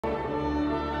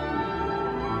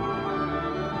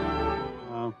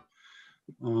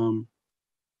Um,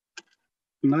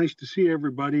 nice to see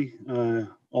everybody,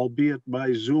 albeit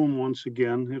by Zoom once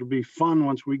again. It'll be fun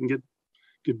once we can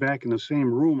get back in the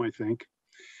same room, I think.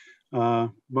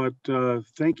 But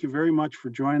thank you very much for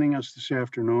joining us this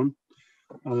afternoon.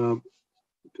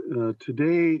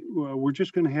 Today, we're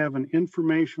just going to have an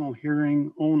informational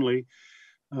hearing only,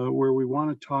 where we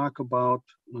want to talk about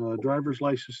driver's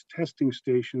license testing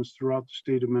stations throughout the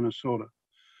state of Minnesota.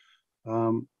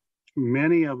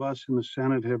 Many of us in the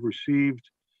Senate have received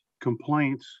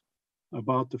complaints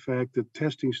about the fact that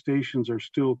testing stations are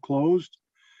still closed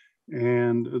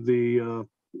and the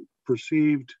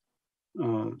perceived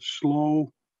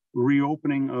slow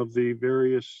reopening of the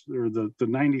various, or the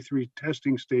 93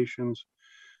 testing stations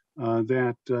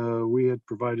that we had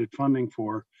provided funding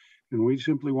for. And we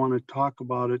simply want to talk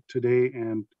about it today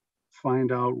and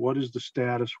find out what is the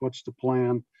status, what's the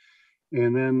plan.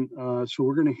 And then, so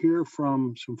we're going to hear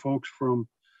from some folks from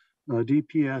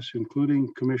DPS,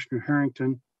 including Commissioner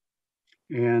Harrington.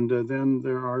 And then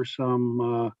there are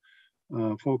some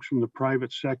folks from the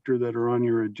private sector that are on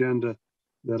your agenda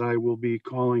that I will be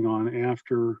calling on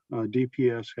after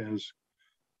DPS has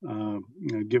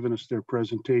given us their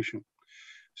presentation.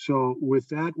 So with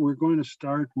that, we're going to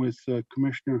start with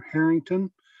Commissioner Harrington.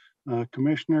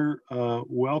 Commissioner,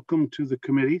 welcome to the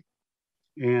committee.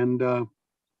 And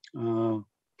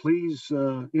please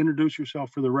introduce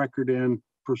yourself for the record and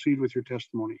proceed with your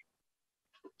testimony.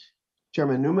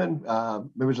 Chairman Newman,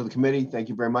 members of the committee, thank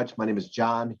you very much. My name is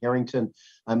John Harrington.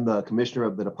 I'm the Commissioner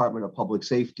of the Department of Public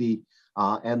Safety,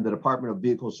 and the Department of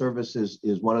Vehicle Services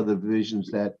is one of the divisions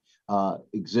that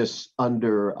exists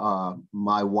under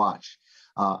my watch.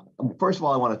 First of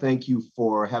all, I want to thank you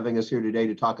for having us here today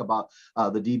to talk about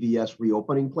the DVS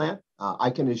reopening plan. I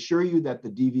can assure you that the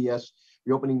DVS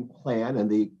reopening plan and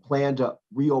the plan to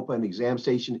reopen exam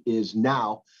station is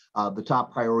now the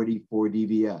top priority for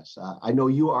DVS. I know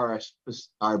you are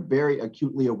very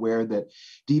acutely aware that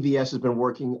DVS has been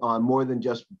working on more than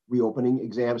just reopening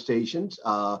exam stations.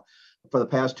 For the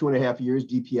past 2.5 years,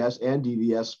 DPS and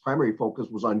DVS primary focus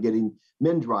was on getting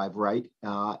MnDrive right.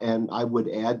 And I would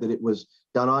add that it was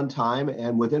done on time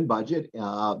and within budget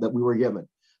that we were given.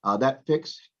 That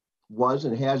fix was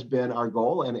and has been our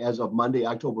goal. And as of Monday,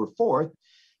 October 4th,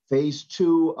 phase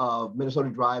 2 of Minnesota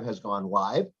Drive has gone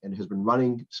live and has been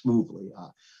running smoothly.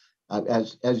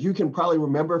 As you can probably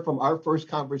remember from our first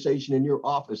conversation in your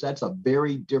office, that's a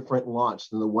very different launch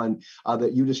than the one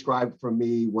that you described for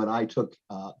me when I took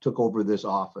over this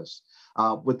office.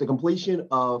 With the completion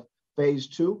of phase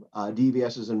 2,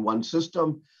 DVS is in one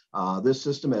system. This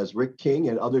system, as Rick King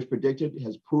and others predicted,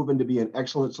 has proven to be an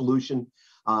excellent solution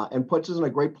and puts us in a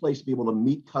great place to be able to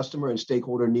meet customer and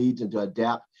stakeholder needs and to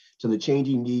adapt to the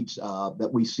changing needs that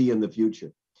we see in the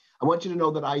future. I want you to know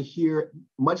that I hear,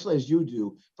 much as you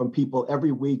do, from people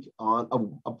every week on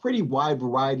a pretty wide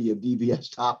variety of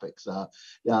DVS topics.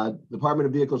 Department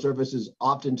of Vehicle Services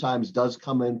oftentimes does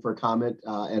come in for comment,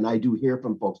 and I do hear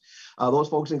from folks. Those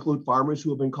folks include farmers who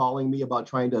have been calling me about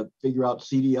trying to figure out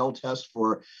CDL tests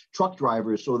for truck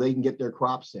drivers so they can get their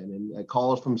crops in, and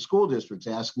calls from school districts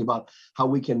asking about how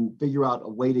we can figure out a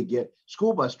way to get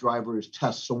school bus drivers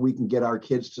tests so we can get our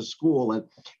kids to school.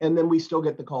 And then we still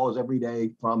get the calls every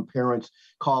day from parents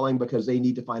calling because they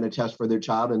need to find a test for their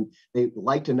child and they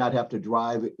like to not have to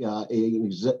drive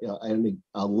a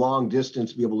long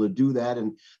distance to be able to do that.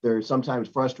 And they're sometimes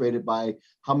frustrated by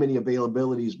how many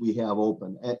availabilities we have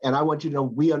open. And I want you to know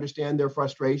we understand their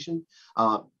frustration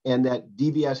and that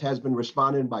DVS has been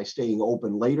responding by staying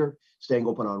open later, staying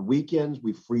open on weekends.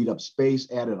 We've freed up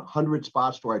space, added 100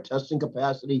 spots to our testing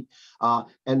capacity.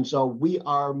 And so we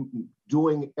are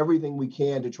doing everything we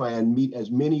can to try and meet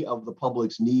as many of the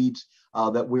public's needs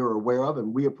that we're aware of.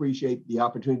 And we appreciate the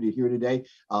opportunity to hear today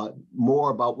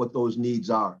more about what those needs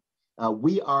are.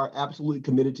 We are absolutely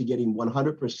committed to getting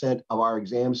 100% of our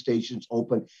exam stations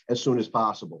open as soon as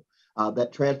possible.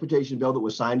 That transportation bill that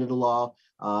was signed into law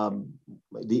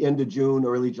the end of June,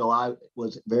 early July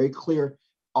was very clear.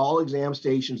 All exam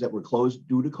stations that were closed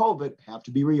due to COVID have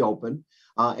to be reopened.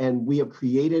 And we have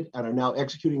created and are now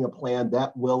executing a plan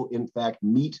that will, in fact,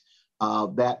 meet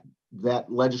that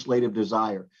legislative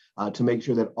desire to make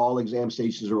sure that all exam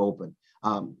stations are open.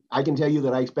 I can tell you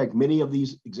that I expect many of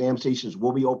these exam stations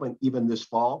will be open even this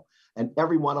fall, and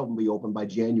every one of them will be open by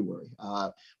January.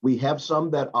 We have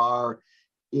some that are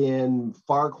in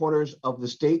far corners of the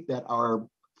state that are,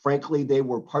 frankly, they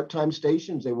were part-time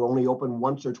stations. They were only open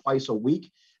once or twice a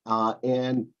week.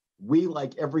 And we,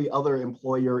 like every other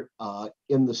employer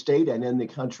in the state and in the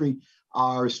country,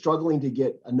 are struggling to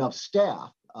get enough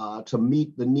staff to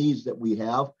meet the needs that we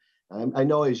have. I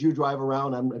know as you drive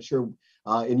around, I'm not sure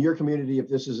in your community if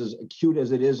this is as acute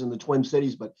as it is in the Twin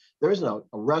Cities, but there isn't a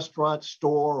restaurant,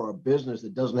 store, or a business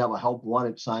that doesn't have a help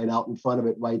wanted sign out in front of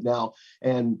it right now.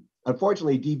 And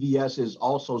unfortunately, DVS is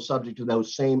also subject to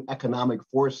those same economic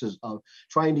forces of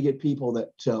trying to get people that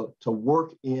to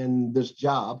work in this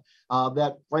job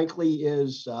that frankly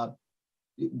is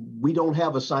we don't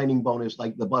have a signing bonus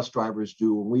like the bus drivers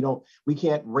do. We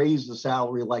can't raise the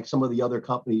salary like some of the other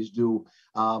companies do.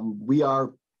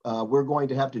 We're going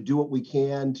to have to do what we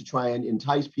can to try and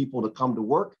entice people to come to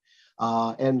work.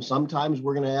 And sometimes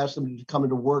we're going to ask them to come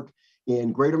into work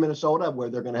in greater Minnesota, where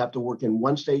they're going to have to work in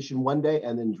one station one day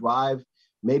and then drive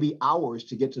maybe hours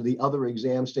to get to the other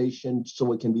exam station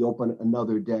so it can be open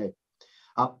another day.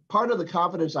 Part of the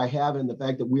confidence I have in the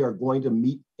fact that we are going to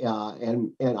meet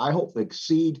and I hope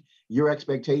exceed your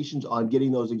expectations on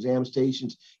getting those exam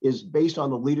stations is based on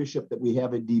the leadership that we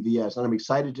have at DVS. And I'm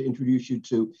excited to introduce you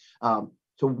to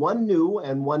one new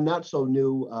and one not so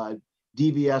new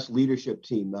DVS leadership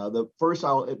team. The first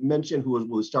I'll mention who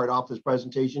will start off this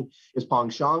presentation is Pong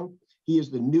Shang. He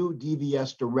is the new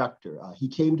DVS director. He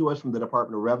came to us from the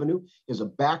Department of Revenue. He has a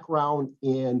background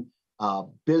in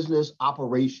business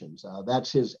operations.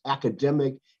 That's his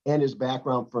academic and his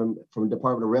background from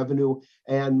Department of Revenue.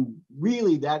 And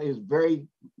really that is very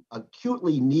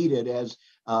acutely needed as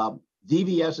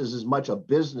DVS is as much a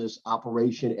business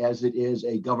operation as it is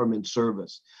a government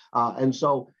service. And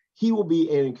so he will be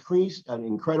an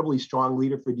incredibly strong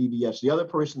leader for DVS. The other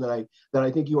person that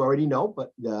I think you already know,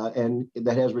 but and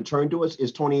that has returned to us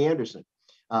is Tony Anderson.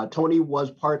 Tony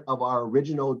was part of our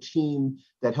original team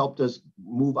that helped us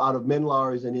move out of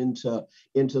MNLARS and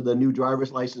into the new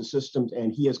driver's license systems,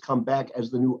 and he has come back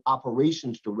as the new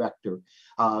operations director.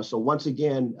 So once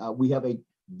again, we have a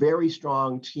very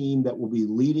strong team that will be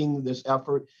leading this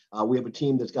effort. We have a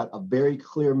team that's got a very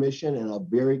clear mission and a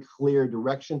very clear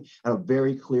direction and a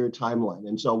very clear timeline.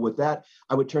 And so with that,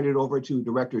 I would turn it over to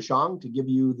Director Shang to give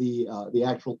you the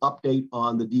actual update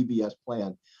on the DVS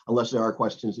plan, unless there are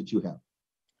questions that you have.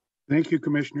 Thank you,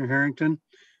 Commissioner Harrington.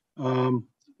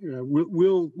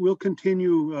 We'll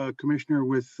continue, Commissioner,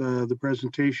 with the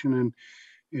presentation,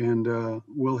 and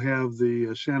we'll have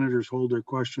the senators hold their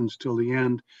questions till the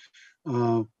end.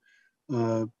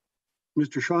 Mr.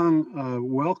 Shang,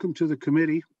 welcome to the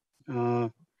committee.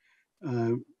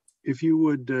 If you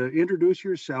would introduce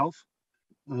yourself,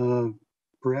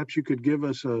 perhaps you could give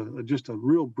us just a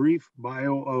real brief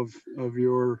bio of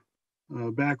your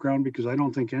background, because I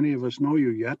don't think any of us know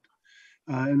you yet.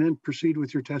 And then proceed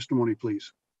with your testimony,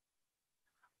 please.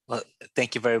 Well,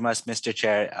 thank you very much, Mr.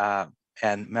 Chair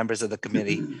and members of the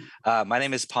committee. My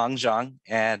name is Pong Zhang,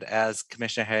 and as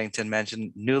Commissioner Harrington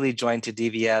mentioned, newly joined to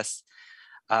DVS.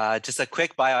 Just a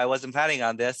quick bio. I wasn't planning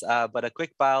on this, but a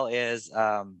quick bio is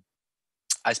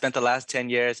I spent the last 10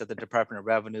 years at the Department of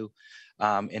Revenue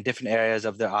in different areas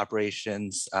of their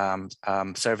operations,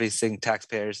 servicing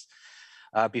taxpayers.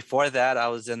 Before that, I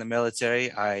was in the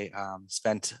military. I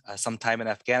spent some time in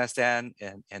Afghanistan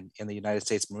and in the United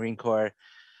States Marine Corps.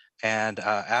 And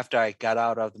after I got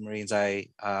out of the Marines, I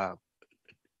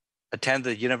attended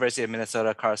the University of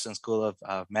Minnesota Carson School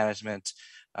of Management,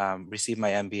 received my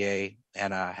MBA,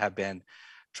 and have been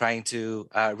trying to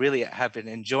really have been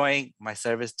enjoying my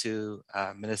service to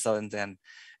Minnesotans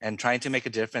and trying to make a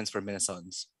difference for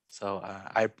Minnesotans. So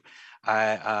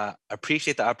I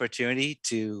appreciate the opportunity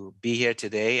to be here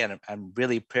today, and I'm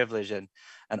really privileged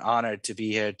and honored to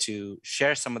be here to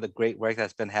share some of the great work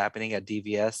that's been happening at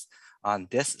DVS on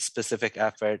this specific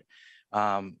effort.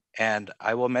 And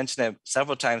I will mention it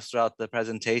several times throughout the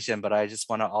presentation, but I just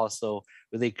want to also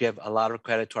really give a lot of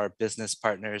credit to our business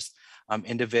partners,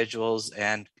 individuals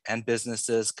and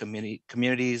businesses,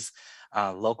 communities,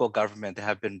 local government that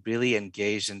have been really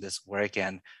engaged in this work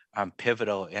and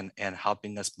pivotal in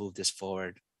helping us move this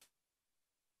forward.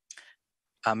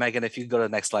 Megan, if you could go to the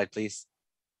next slide, please.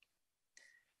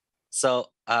 So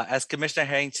as Commissioner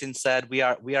Harrington said, we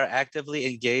are actively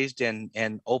engaged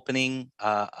in opening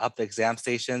up the exam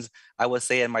stations. I would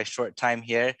say in my short time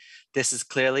here, this is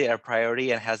clearly a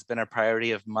priority and has been a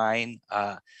priority of mine.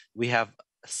 We have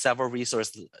several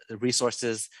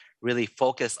resources really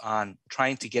focused on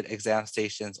trying to get exam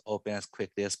stations open as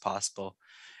quickly as possible.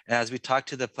 And as we talked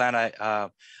to the plan, I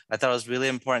thought it was really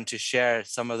important to share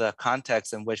some of the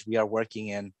context in which we are working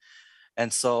in.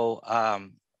 And so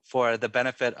for the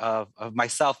benefit of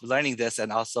myself learning this,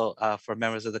 and also for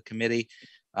members of the committee,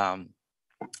 I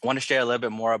want to share a little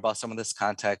bit more about some of this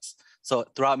context. So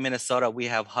throughout Minnesota, we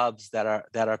have hubs that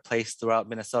are placed throughout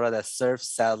Minnesota that serve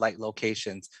satellite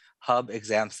locations, hub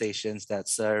exam stations that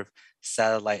serve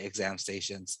satellite exam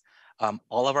stations.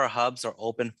 All of our hubs are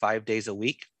open 5 days a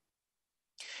week.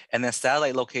 And then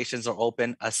satellite locations are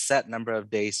open a set number of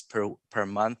days per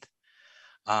month.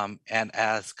 And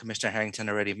as Commissioner Harrington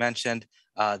already mentioned,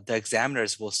 the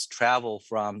examiners will travel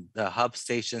from the hub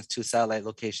stations to satellite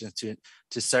locations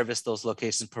to service those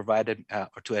locations provided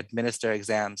or to administer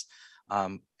exams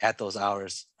at those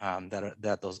hours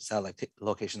that those satellite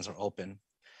locations are open.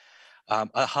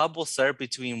 A hub will serve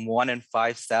between 1 and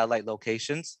 5 satellite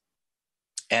locations.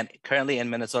 And currently in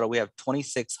Minnesota, we have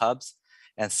 26 hubs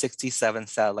and 67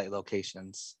 satellite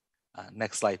locations.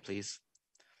 Next slide, please.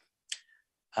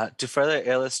 To further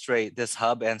illustrate this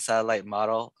hub and satellite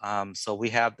model, so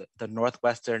we have the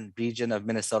northwestern region of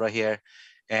Minnesota here,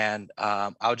 and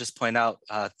I'll just point out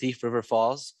Thief River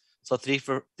Falls. So Thief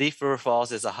River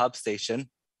Falls is a hub station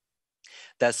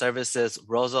that services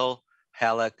Rosal,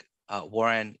 Halleck,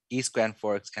 Warren, East Grand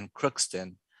Forks, and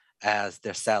Crookston as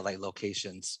their satellite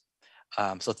locations.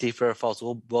 So Thief River Falls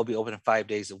will be open 5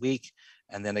 days a week.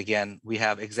 And then again, we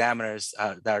have examiners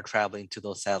that are traveling to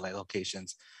those satellite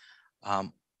locations.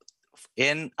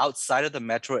 Outside of the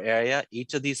metro area,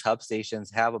 each of these hub stations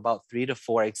have about 3 to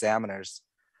 4 examiners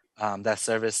that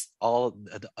service all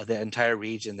the entire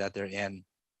region that they're in.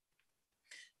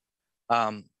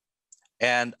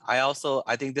 And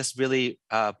I think this really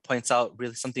points out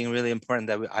something really important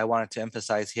that I wanted to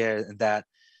emphasize here, that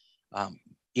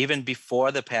even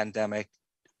before the pandemic,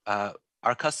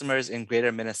 our customers in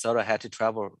greater Minnesota had to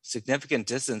travel significant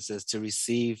distances to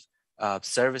receive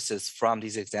services from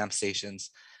these exam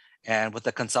stations. And with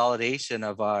the consolidation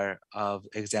of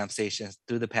exam stations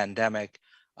through the pandemic,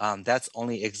 that's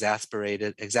only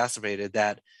exacerbated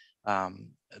that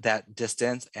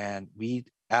distance. And we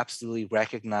absolutely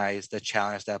recognize the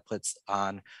challenge that puts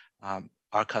on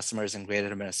our customers in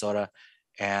greater Minnesota.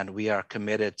 And we are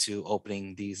committed to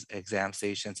opening these exam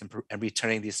stations and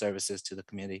returning these services to the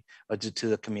community.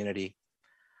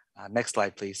 Next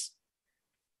slide, please.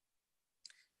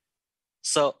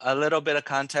 So a little bit of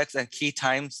context and key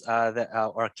times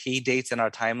or key dates in our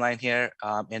timeline here.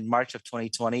 In March of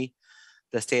 2020,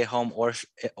 the stay-at-home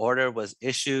order was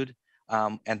issued,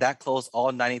 and that closed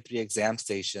all 93 exam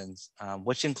stations,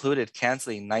 which included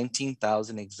canceling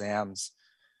 19,000 exams.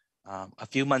 A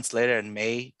few months later in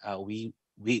May, we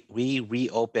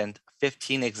reopened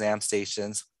 15 exam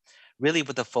stations, really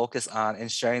with a focus on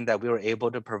ensuring that we were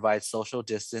able to provide social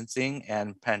distancing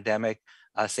and pandemic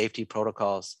safety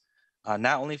protocols.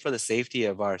 Not only for the safety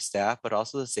of our staff, but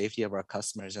also the safety of our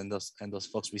customers and those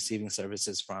folks receiving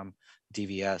services from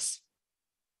DVS.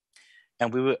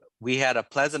 And we had a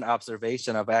pleasant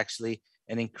observation of actually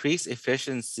an increased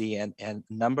efficiency and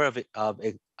number of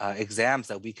exams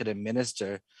that we could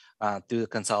administer through the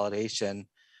consolidation.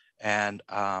 And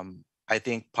I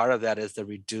think part of that is the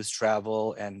reduced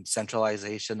travel and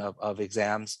centralization of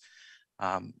exams.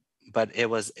 But it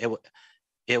was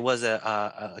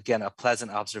again, a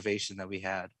pleasant observation that we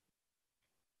had.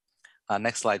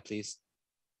 Next slide, please.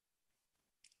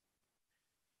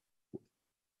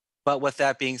 But with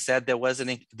that being said, there was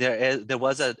an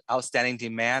outstanding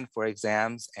demand for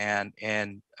exams, and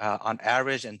on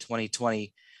average in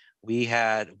 2020,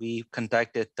 we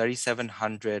conducted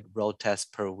 3,700 road tests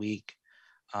per week.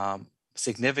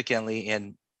 Significantly,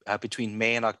 in between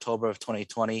May and October of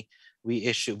 2020,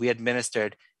 we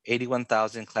administered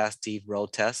 81,000 Class D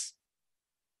road tests.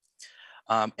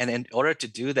 And in order to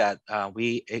do that,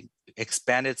 we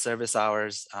expanded service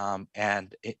hours,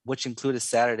 which included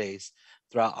Saturdays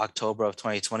throughout October of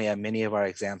 2020 at many of our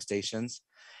exam stations.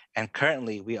 And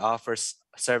currently, we offer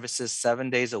services 7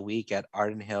 days a week at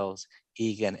Arden Hills,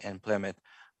 Eagan, and Plymouth.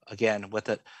 Again, with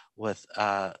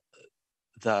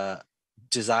the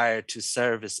desire to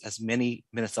service as many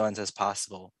Minnesotans as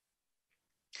possible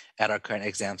at our current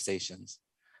exam stations.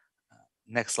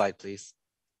 Next slide, please.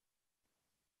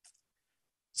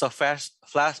 So fast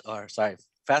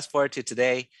forward to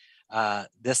today.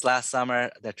 This last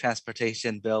summer, the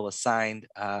transportation bill was signed,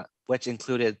 which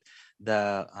included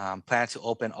the plan to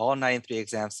open all 93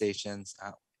 exam stations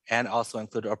and also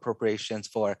included appropriations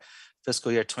for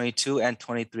fiscal year 22 and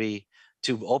 23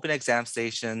 to open exam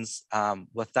stations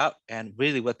with the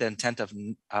intent of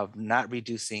not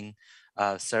reducing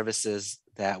services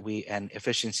and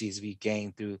efficiencies we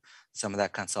gained through some of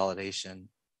that consolidation.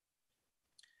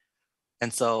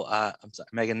 And so, I'm sorry,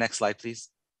 Megan, next slide, please.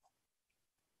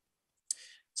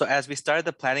 So as we started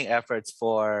the planning efforts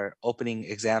for opening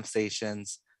exam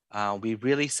stations, we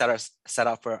really set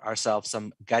out for ourselves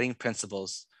some guiding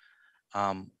principles.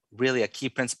 Really a key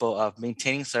principle of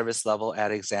maintaining service level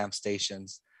at exam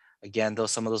stations. Again,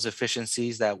 some of those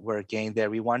efficiencies that were gained there,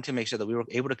 we wanted to make sure that we were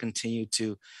able to continue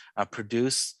to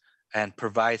produce and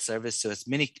provide service to as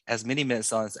many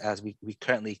Minnesotans as we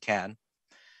currently can.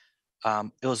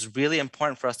 it was really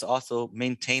important for us to also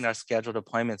maintain our scheduled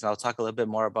appointments. And I'll talk a little bit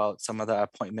more about some of the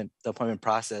appointment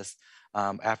process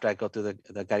after I go through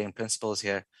the guiding principles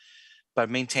here. But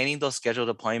maintaining those scheduled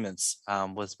appointments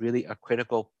was really a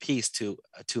critical piece to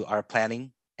our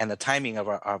planning and the timing of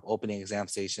our opening exam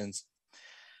stations.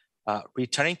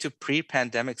 Returning to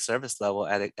pre-pandemic service level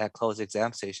at closed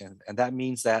exam stations. And that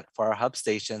means that for our hub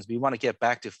stations, we want to get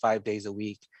back to 5 days a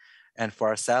week. And for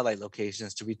our satellite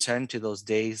locations to return to those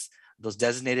days, those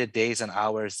designated days and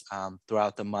hours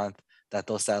throughout the month that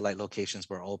those satellite locations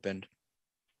were opened.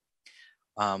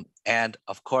 And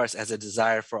of course, as a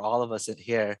desire for all of us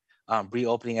here,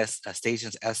 reopening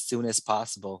stations as soon as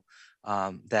possible,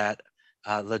 that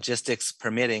logistics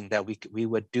permitting, that we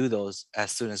would do those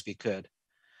as soon as we could.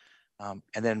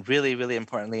 And then really, really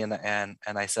importantly, and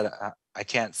I said, I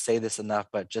can't say this enough,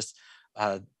 but just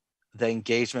the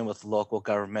engagement with local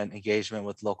government, engagement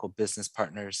with local business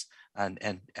partners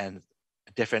and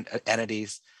different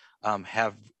entities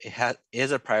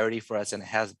is a priority for us, and it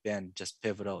has been just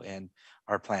pivotal in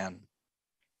our plan.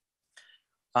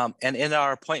 And in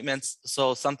our appointments,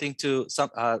 so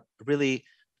really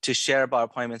to share about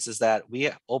appointments is that we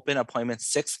open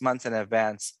appointments 6 months in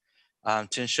advance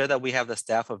to ensure that we have the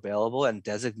staff available and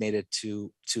designated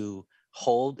to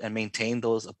hold and maintain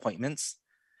those appointments.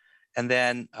 And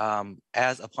then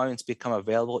as appointments become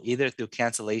available, either through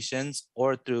cancellations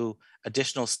or through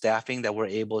additional staffing that we're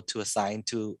able to assign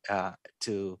to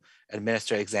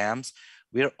administer exams,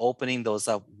 we're opening those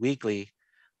up weekly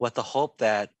with the hope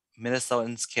that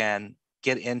Minnesotans can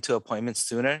get into appointments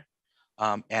sooner,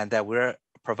 and that we're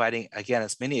providing, again,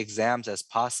 as many exams as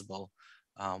possible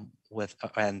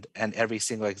and every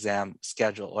single exam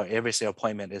schedule or every single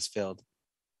appointment is filled.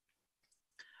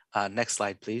 Next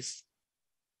slide, please.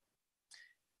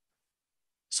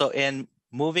 So in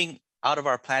moving out of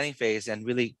our planning phase and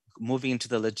really moving into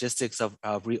the logistics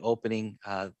of reopening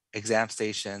exam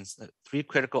stations, three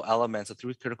critical elements or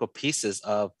three critical pieces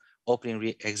of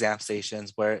opening exam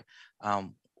stations were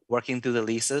working through the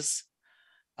leases,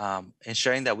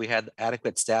 ensuring that we had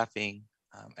adequate staffing,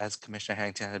 as Commissioner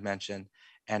Harrington had mentioned,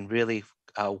 and really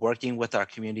working with our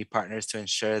community partners to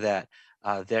ensure that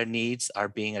their needs are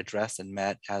being addressed and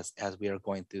met as we are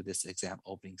going through this exam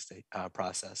opening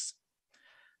process.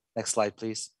 Next slide,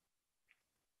 please.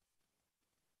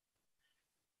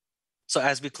 So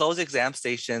as we close exam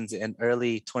stations in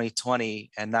early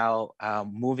 2020 and now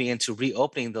moving into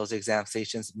reopening those exam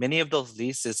stations, many of those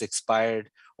leases expired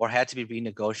or had to be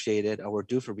renegotiated or were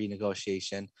due for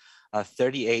renegotiation,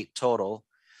 38 total.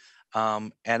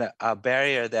 And a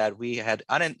barrier that we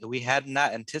had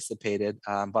not anticipated,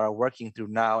 but are working through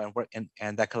now,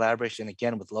 and that collaboration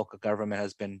again with local government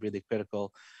has been really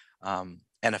critical and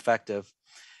effective,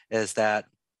 is that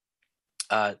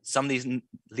some of these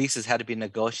leases had to be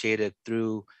negotiated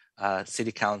through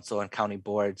city council and county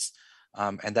boards,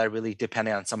 and that really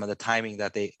depended on some of the timing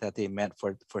that they meant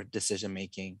for decision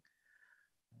making.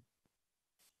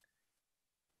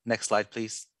 Next slide,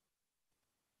 please.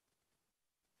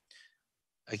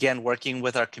 Again, working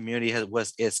with our community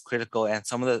is critical, and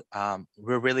some of the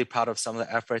we're really proud of some of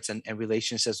the efforts and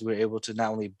relationships we were able to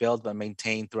not only build but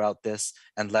maintain throughout this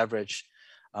and leverage.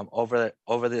 Over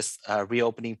this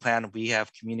reopening plan, we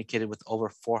have communicated with over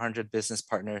 400 business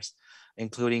partners,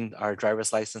 including our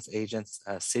driver's license agents,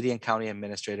 city and county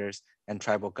administrators, and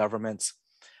tribal governments.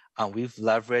 We've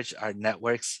leveraged our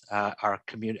networks, our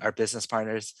business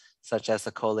partners, such as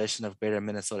the Coalition of Greater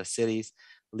Minnesota Cities,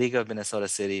 League of Minnesota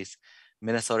Cities,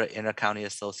 Minnesota Intercounty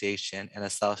Association, and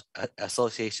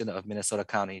Association of Minnesota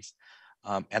Counties.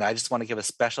 And I just want to give a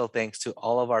special thanks to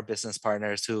all of our business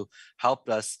partners who helped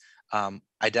us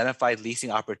identify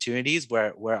leasing opportunities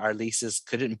where our leases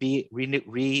couldn't be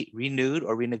renewed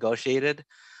or renegotiated.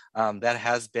 That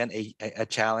has been a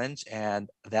challenge, and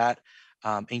that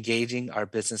engaging our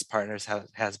business partners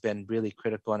has been really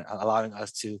critical in allowing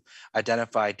us to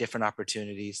identify different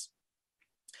opportunities.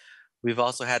 We've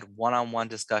also had one-on-one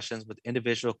discussions with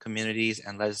individual communities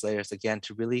and legislators, again,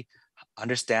 to really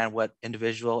understand what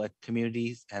individual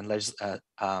communities and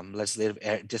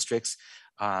legislative districts,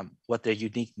 what their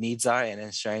unique needs are, and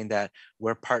ensuring that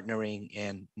we're partnering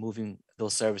in moving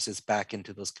those services back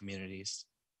into those communities.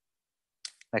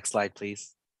 Next slide,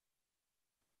 please.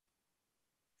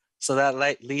 So that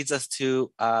leads us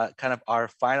to kind of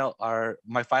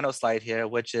my final slide here,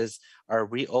 which is our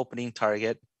reopening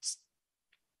target.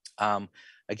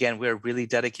 Again, we're really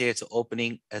dedicated to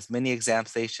opening as many exam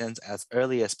stations as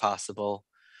early as possible.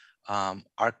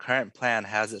 Our current plan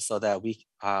has it so that we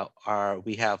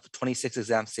have 26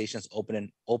 exam stations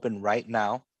open right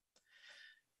now.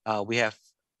 We have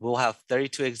We'll have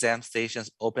 32 exam stations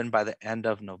open by the end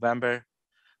of November.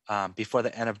 Before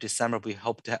the end of December, we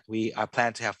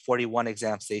plan to have 41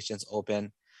 exam stations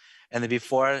open. And then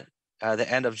before the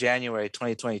end of January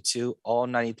 2022, all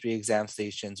 93 exam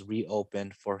stations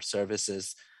reopened for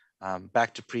services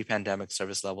back to pre-pandemic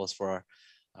service levels for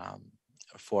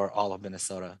all of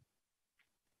Minnesota.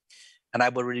 And I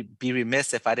would be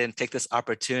remiss if I didn't take this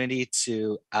opportunity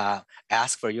to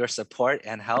ask for your support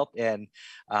and help in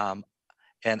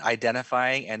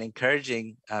identifying and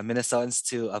encouraging Minnesotans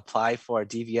to apply for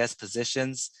DVS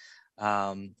positions.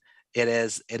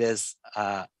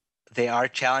 They are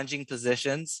challenging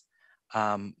positions,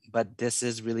 but this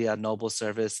is really a noble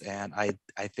service, and I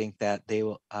think that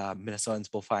Minnesotans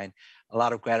will find a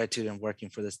lot of gratitude in working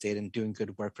for the state and doing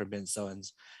good work for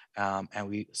Minnesotans. And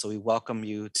we welcome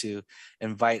you to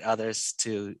invite others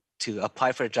to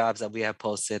apply for jobs that we have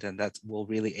posted, and that will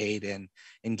really aid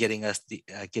in getting us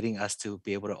to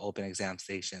be able to open exam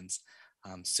stations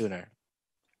sooner.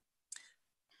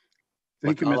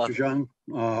 Thank you, Mr.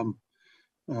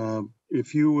 Zhang.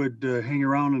 If you would hang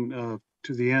around and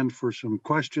to the end for some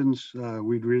questions,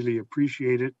 we'd really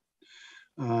appreciate it.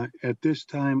 At this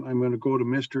time, I'm going to go to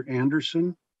Mr.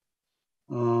 Anderson,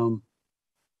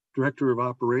 Director of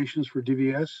Operations for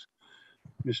DVS.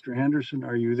 Mr. Anderson,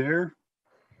 are you there?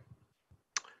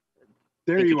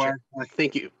 There you are.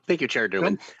 Thank you. Thank you, Chair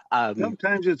Newman.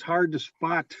 Sometimes it's hard to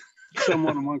spot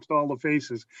someone amongst all the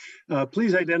faces.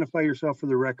 Please identify yourself for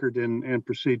the record and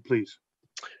proceed, please.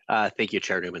 Thank you,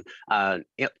 Chair Newman.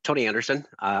 Tony Anderson,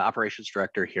 Operations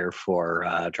Director here for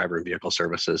Driver and Vehicle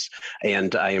Services,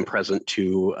 and I am present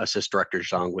to assist Director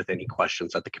Zhang with any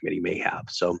questions that the committee may have.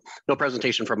 So no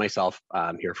presentation for myself.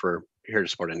 I'm here to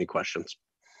support any questions.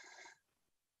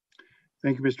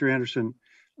 Thank you, Mr. Anderson.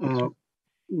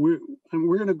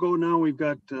 We're going to go now. We've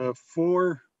got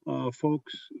 4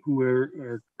 folks who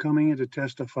are coming in to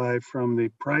testify from the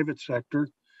private sector.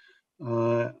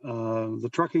 The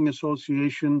Trucking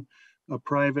Association, a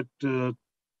private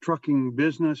trucking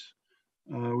business.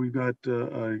 We've got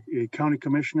a county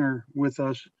commissioner with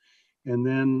us, and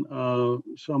then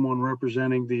someone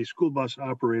representing the school bus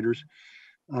operators.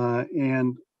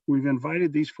 And we've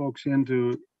invited these folks in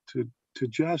to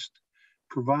just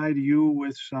provide you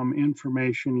with some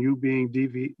information, you being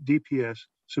DPS,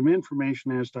 some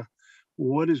information as to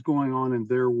what is going on in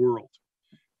their world.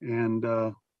 And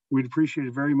we'd appreciate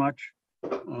it very much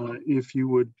if you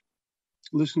would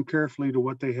listen carefully to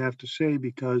what they have to say,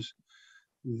 because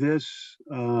this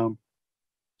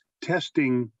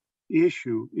testing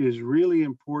issue is really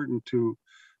important to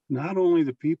not only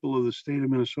the people of the state of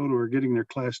Minnesota who are getting their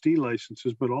Class D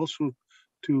licenses, but also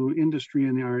to industry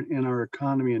and our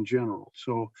economy in general.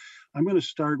 So I'm going to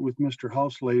start with Mr.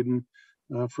 Hausladen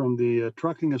from the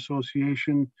Trucking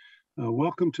Association.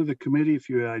 Welcome to the committee. If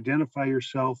you identify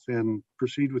yourself and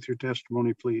proceed with your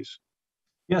testimony, please.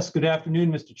 Yes, good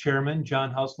afternoon, Mr. Chairman.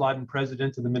 John Hausladen,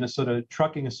 President of the Minnesota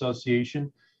Trucking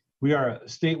Association. We are a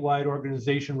statewide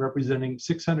organization representing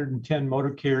 610 motor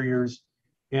carriers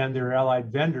and their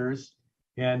allied vendors.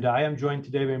 And I am joined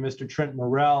today by Mr. Trent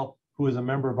Morrell, who is a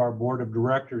member of our board of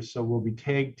directors, so we'll be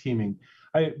tag teaming.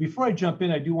 Before I jump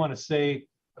in, I do want to say,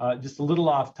 just a little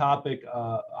off topic,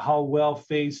 how well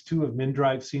phase 2 of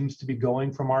MnDrive seems to be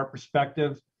going from our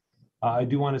perspective. I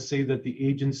do want to say that the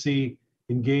agency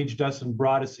engaged us and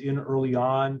brought us in early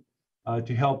on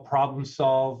to help problem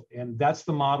solve, and that's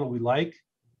the model we like.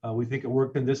 We think it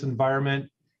worked in this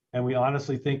environment, and we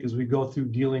honestly think as we go through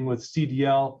dealing with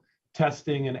CDL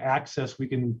testing and access, we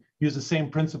can use the same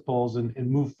principles and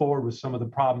move forward with some of the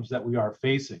problems that we are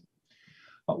facing.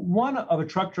 One of a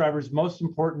truck driver's most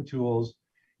important tools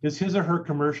is his or her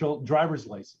commercial driver's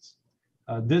license.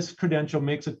 This credential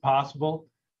makes it possible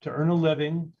to earn a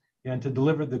living and to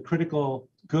deliver the critical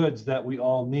goods that we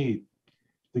all need.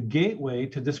 The gateway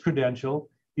to this credential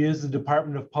is the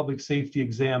Department of Public Safety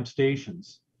exam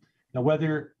stations. Now,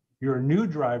 whether you're a new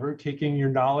driver taking your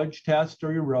knowledge test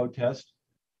or your road test,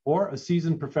 or a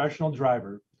seasoned professional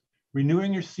driver,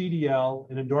 renewing your CDL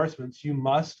and endorsements, you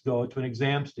must go to an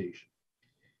exam station.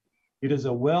 It is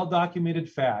a well-documented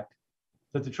fact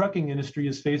that the trucking industry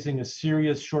is facing a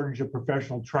serious shortage of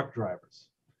professional truck drivers.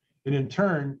 And in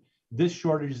turn, this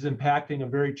shortage is impacting a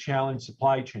very challenged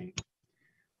supply chain.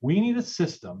 We need a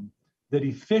system that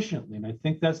efficiently, and I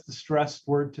think that's the stressed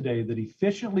word today, that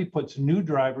efficiently puts new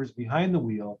drivers behind the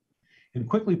wheel and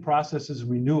quickly processes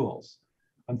renewals.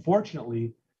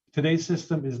 Unfortunately, today's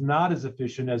system is not as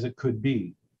efficient as it could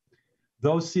be.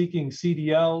 Those seeking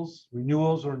CDLs,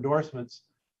 renewals, or endorsements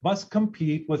must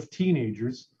compete with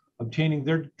teenagers obtaining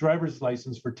their driver's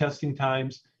license for testing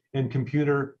times and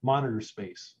computer monitor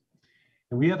space.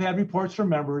 And we have had reports from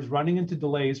members running into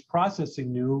delays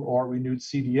processing new or renewed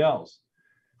CDLs.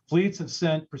 Fleets have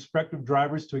sent prospective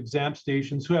drivers to exam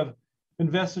stations who have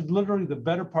invested literally the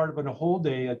better part of a whole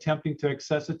day attempting to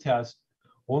access a test,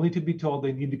 only to be told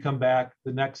they need to come back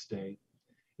the next day.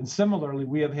 And similarly,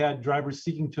 we have had drivers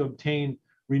seeking to obtain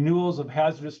renewals of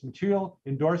hazardous material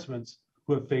endorsements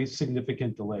who have faced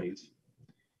significant delays.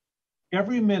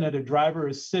 Every minute a driver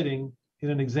is sitting in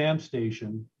an exam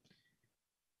station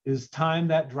is time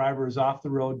that driver is off the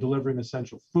road delivering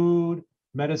essential food,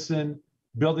 medicine,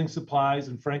 building supplies,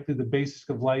 and frankly, the basics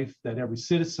of life that every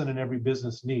citizen and every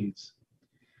business needs.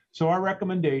 So our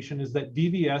recommendation is that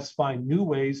DVS find new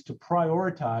ways to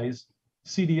prioritize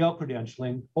CDL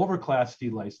credentialing over Class D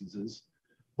licenses,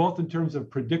 both in terms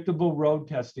of predictable road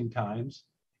testing times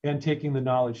and taking the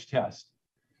knowledge test.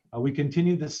 We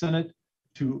continue the Senate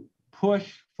to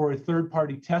push for a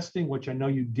third-party testing, which I know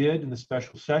you did in the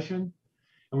special session.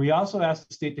 And we also asked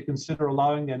the state to consider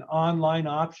allowing an online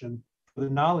option for the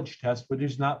knowledge test, but it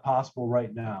is not possible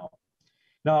right now.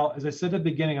 Now, as I said at the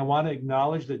beginning, I want to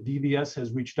acknowledge that DVS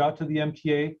has reached out to the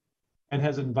MTA and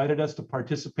has invited us to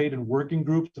participate in working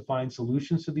groups to find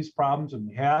solutions to these problems, and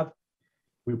we have.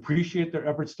 We appreciate their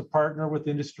efforts to partner with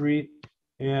industry,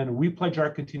 and we pledge our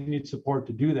continued support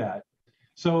to do that.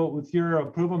 So with your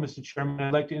approval, Mr. Chairman,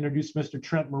 I'd like to introduce Mr.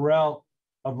 Trent Morrell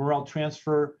of Morrell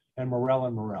Transfer and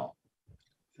Morrell & Morrell.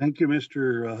 Thank you,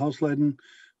 Mr. Houseledden.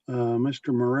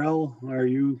 Mr. Morrell, are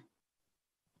you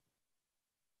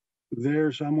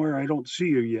there somewhere? I don't see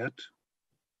you yet.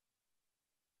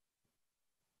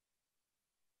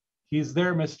 He's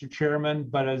there, Mr. Chairman,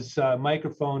 but his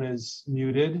microphone is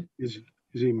muted. Is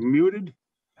he muted?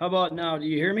 How about now? Do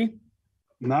you hear me?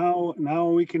 Now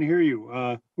we can hear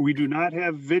you. We do not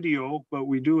have video, but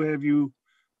we do have you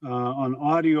on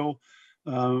audio.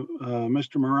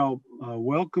 Mr. Morrell,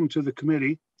 welcome to the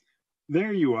committee.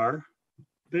 There you are.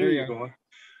 There you go.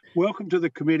 Welcome to the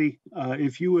committee.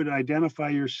 If you would identify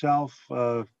yourself,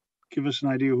 give us an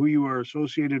idea who you are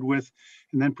associated with,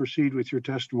 and then proceed with your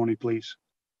testimony, please.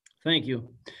 Thank you.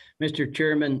 Mr.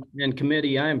 Chairman and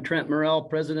committee, I am Trent Morrell,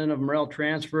 president of Morrell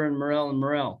Transfer and Morrell &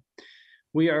 Morrell.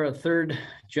 We are a third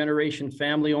generation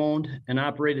family owned and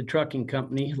operated trucking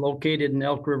company located in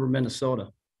Elk River, Minnesota.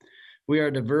 We are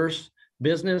a diverse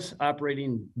business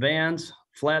operating vans,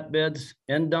 flatbeds,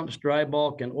 end dumps, dry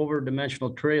bulk, and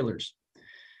over-dimensional trailers.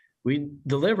 We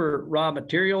deliver raw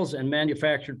materials and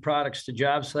manufactured products to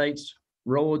job sites,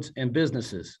 roads, and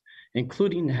businesses,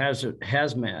 including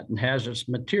hazmat and hazardous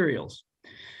materials.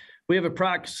 We have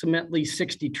approximately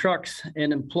 60 trucks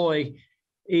and employ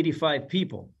 85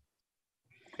 people.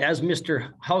 As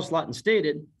Mr. Houseledden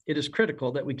stated, it is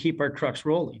critical that we keep our trucks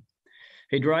rolling.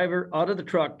 A driver out of the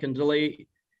truck can delay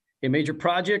a major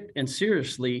project and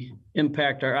seriously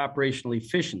impact our operational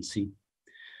efficiency.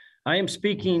 I am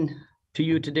speaking to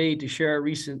you today to share our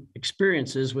recent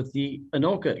experiences with the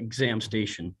Anoka exam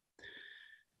station.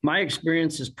 My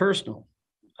experience is personal.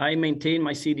 I maintain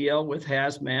my CDL with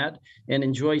hazmat and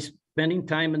enjoy spending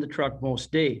time in the truck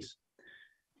most days.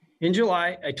 In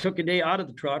July, I took a day out of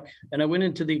the truck and I went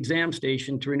into the exam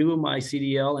station to renew my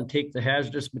CDL and take the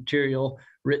hazardous material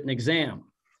written exam.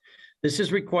 This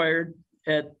is required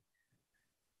at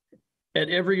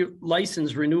every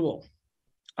license renewal.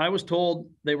 I was told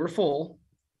they were full,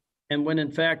 and when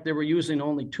in fact they were using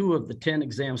only 2 of the 10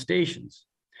 exam stations.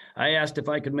 I asked if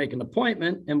I could make an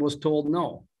appointment and was told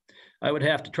no. I would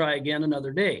have to try again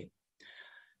another day.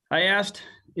 I asked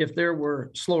if there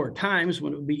were slower times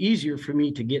when it would be easier for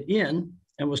me to get in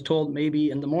and was told maybe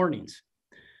in the mornings.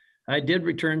 I did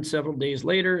return several days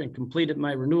later and completed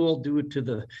my renewal due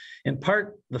to in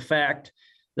part the fact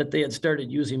that they had started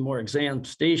using more exam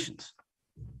stations.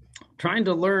 Trying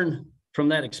to learn from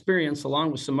that experience,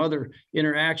 along with some other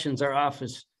interactions, our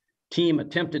office team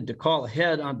attempted to call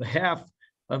ahead on behalf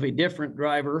of a different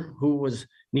driver who was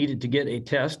needed to get a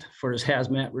test for his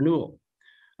hazmat renewal.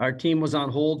 Our team was on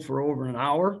hold for over an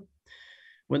hour.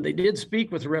 When they did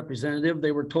speak with a representative,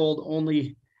 they were told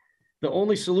the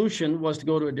only solution was to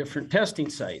go to a different testing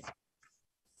site.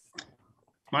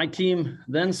 My team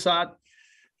then sought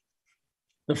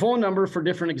the phone number for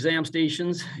different exam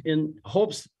stations in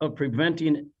hopes of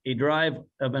preventing a drive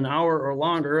of an hour or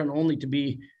longer and only to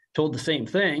be told the same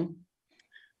thing.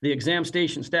 The exam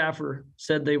station staffer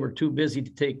said they were too busy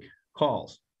to take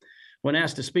calls. When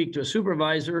asked to speak to a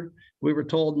supervisor, we were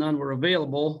told none were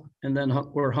available and then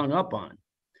were hung up on.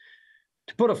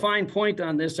 To put a fine point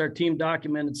on this, our team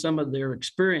documented some of their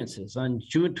experiences. On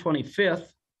June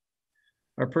 25th,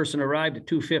 our person arrived at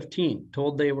 2:15,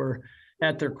 told they were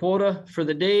at their quota for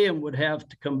the day and would have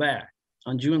to come back.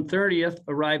 On June 30th,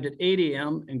 arrived at 8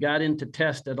 a.m. and got in to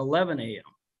test at 11 a.m.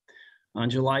 On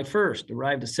July 1st,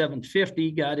 arrived at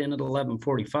 7:50, got in at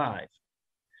 11:45.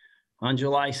 On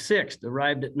July 6th,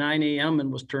 arrived at 9 a.m.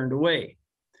 and was turned away.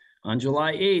 On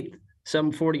July 8th,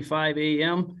 7:45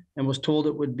 a.m. and was told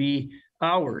it would be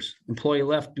hours. Employee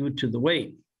left due to the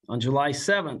wait. On July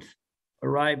 7th,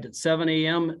 arrived at 7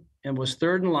 a.m. and was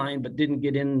third in line, but didn't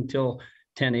get in until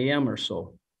 10 a.m. or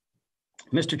so.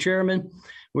 Mr. Chairman,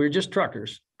 we're just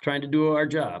truckers trying to do our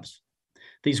jobs.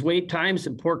 These wait times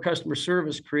and poor customer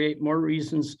service create more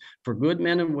reasons for good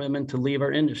men and women to leave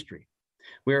our industry.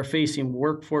 We are facing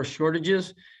workforce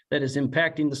shortages that is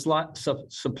impacting the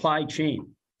supply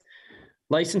chain.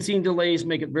 Licensing delays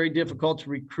make it very difficult to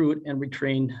recruit and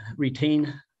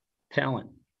retain talent.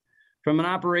 From an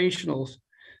operational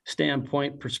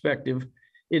standpoint perspective,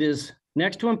 it is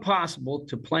next to impossible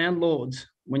to plan loads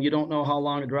when you don't know how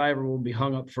long a driver will be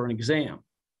hung up for an exam.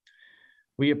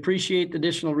 We appreciate the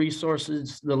additional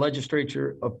resources the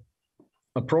legislature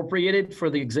appropriated for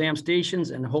the exam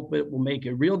stations and hope it will make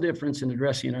a real difference in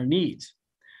addressing our needs.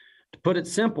 To put it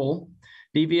simple,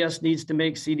 DVS needs to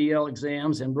make CDL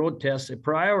exams and road tests a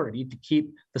priority to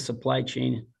keep the supply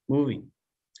chain moving.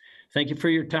 Thank you for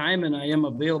your time, and I am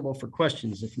available for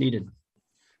questions if needed.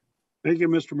 Thank you,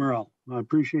 Mr. Morrell. I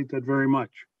appreciate that very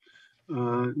much.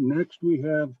 Next, we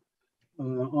have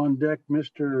on deck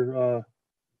Mr.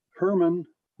 Herman,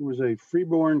 who is a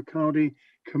Freeborn County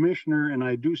Commissioner, and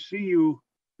I do see you,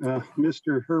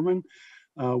 Mr. Herman.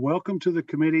 Welcome to the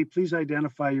committee. Please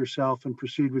identify yourself and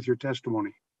proceed with your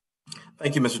testimony.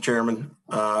 Thank you, Mr. Chairman.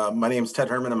 My name is Ted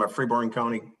Herman. I'm a Freeborn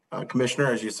County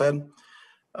Commissioner, as you said.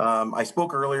 I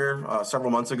spoke earlier,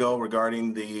 several months ago,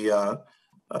 regarding the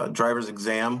driver's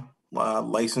exam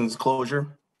license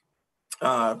closure.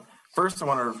 First, I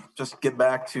want to just get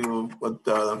back to what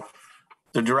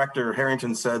the Director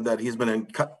Harrington said, that he's been in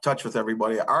touch with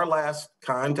everybody. Our last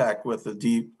contact with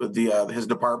his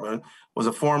department was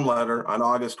a form letter on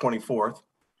August 24th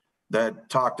that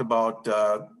talked about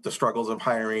the struggles of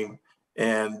hiring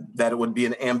and that it would be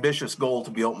an ambitious goal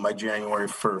to be open by January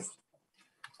 1st.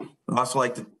 I'd also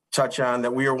like to touch on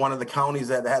that we are one of the counties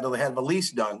that had to have a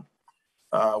lease done.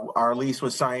 Our lease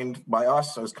was signed by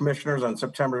us as commissioners on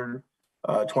September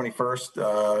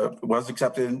 21st, was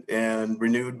accepted and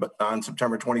renewed on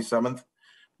September 27th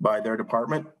by their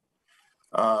department.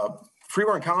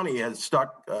 Freeborn County has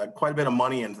stuck quite a bit of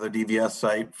money into the DVS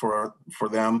site for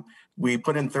them. We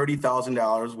put in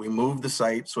 $30,000. We moved the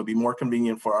site so it'd be more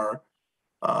convenient for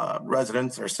our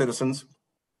residents, our citizens.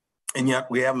 And yet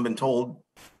we haven't been told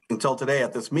until today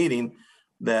at this meeting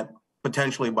that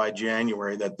potentially by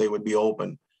January that they would be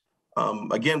open.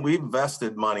 Again, we've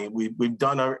invested money. We've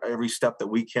done every step that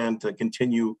we can to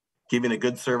continue giving a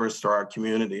good service to our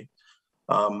community.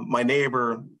 My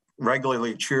neighbor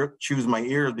regularly chews my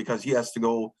ears because he has to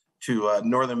go to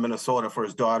northern Minnesota for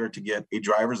his daughter to get a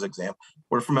driver's exam.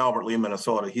 We're from Albert Lea,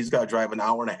 Minnesota. He's got to drive an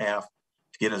hour and a half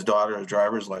to get his daughter a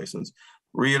driver's license.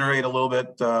 Reiterate a little bit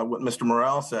what Mr.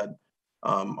 Morrell said.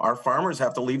 Our farmers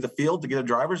have to leave the field to get a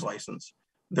driver's license.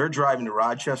 They're driving to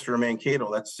Rochester or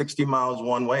Mankato. That's 60 miles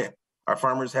one way. Our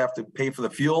farmers have to pay for the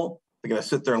fuel. They're going to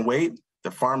sit there and wait.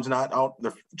 The farm's not out,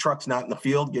 the truck's not in the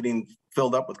field getting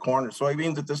filled up with corn or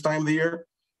soybeans at this time of the year.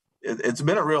 It's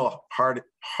been a real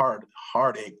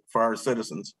heartache for our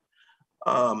citizens.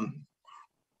 And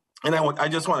I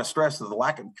just want to stress that the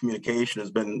lack of communication has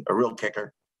been a real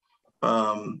kicker.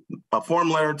 A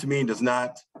form letter to me does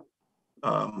not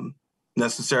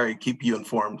necessarily keep you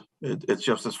informed. It's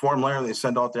just this form letter they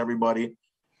send out to everybody,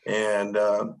 and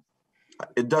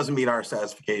it doesn't meet our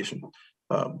satisfaction.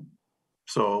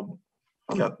 So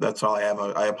yeah, that's all I have.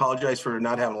 I apologize for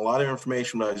not having a lot of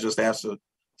information, but I was just asked to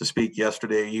speak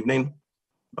yesterday evening.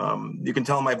 You can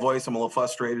tell my voice, I'm a little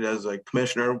frustrated as a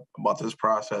commissioner about this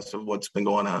process of what's been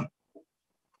going on.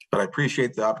 But I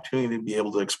appreciate the opportunity to be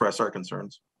able to express our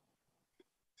concerns.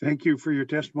 Thank you for your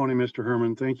testimony, Mr.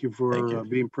 Herman. Thank you for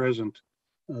being present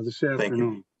this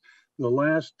afternoon. The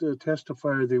last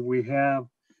testifier that we have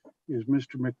is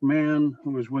Mr. McMahon,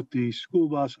 who is with the school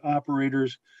bus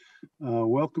operators.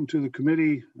 Welcome to the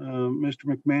committee, Mr.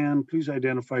 McMahon. Please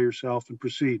identify yourself and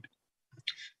proceed.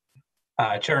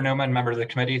 Chair Newman, members of the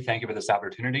committee, thank you for this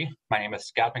opportunity. My name is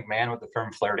Scott McMahon with the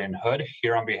firm Flaherty & Hood,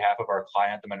 here on behalf of our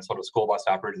client, the Minnesota School Bus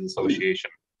Operators Association.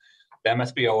 The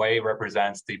MSBOA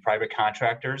represents the private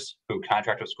contractors who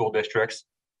contract with school districts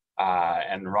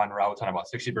and run routes on about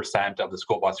 60% of the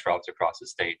school bus routes across the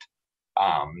state.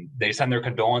 They send their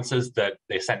condolences that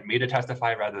they sent me to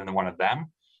testify rather than one of them.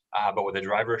 But with the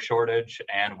driver shortage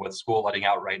and with school letting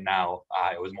out right now,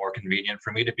 it was more convenient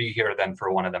for me to be here than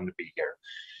for one of them to be here.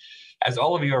 As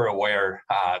all of you are aware,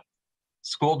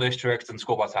 school districts and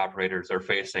school bus operators are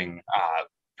facing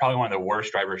probably one of the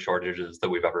worst driver shortages that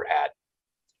we've ever had.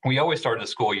 We always start the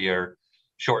school year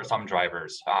short some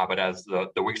drivers, but as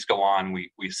the weeks go on,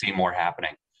 we see more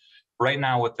happening. Right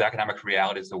now, with the economic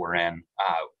realities that we're in,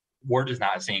 we're just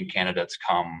not seeing candidates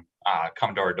come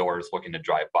to our doors looking to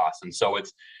drive bus, and so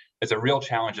it's a real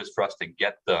challenge just for us to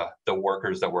get the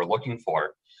workers that we're looking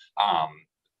for.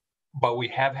 But we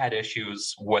have had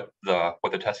issues with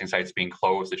the testing sites being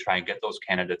closed to try and get those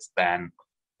candidates then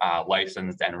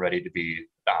licensed and ready to be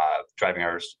driving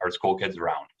our school kids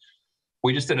around.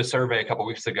 We just did a survey a couple of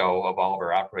weeks ago of all of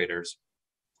our operators,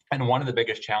 and one of the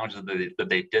biggest challenges that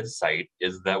they did cite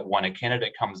is that when a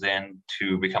candidate comes in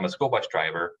to become a school bus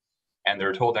driver and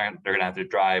they're told they're going to have to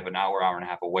drive an hour and a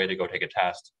half away to go take a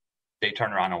test, they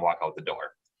turn around and walk out the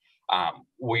door.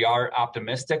 We are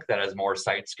optimistic that as more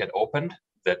sites get opened,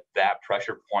 that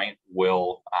pressure point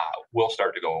will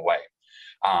start to go away.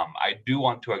 I do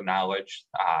want to acknowledge,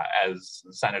 as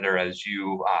Senator, as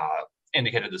you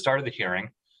indicated at the start of the hearing,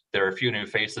 there are a few new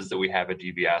faces that we have at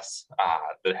DVS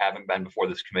that haven't been before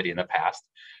this committee in the past.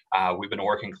 We've been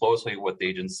working closely with the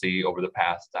agency over the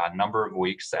past number of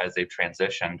weeks as they've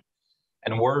transitioned,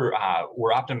 and we're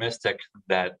optimistic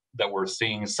that we're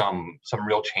seeing some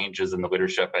real changes in the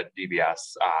leadership at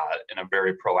DVS in a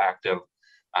very proactive,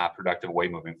 productive way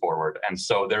moving forward. And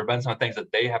so there have been some things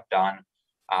that they have done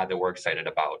that we're excited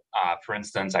about. For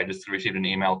instance, I just received an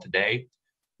email today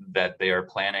that they are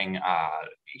planning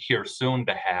here soon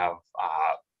to have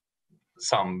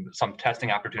some testing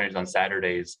opportunities on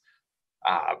Saturdays,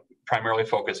 primarily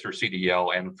focused for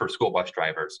CDL and for school bus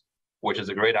drivers, which is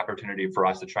a great opportunity for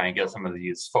us to try and get some of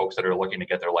these folks that are looking to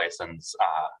get their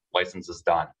licenses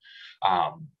done.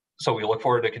 So we look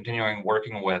forward to continuing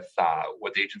working with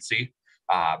the agency,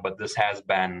 but this has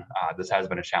been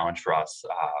a challenge for us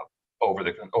over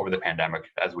the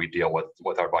pandemic as we deal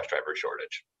with our bus driver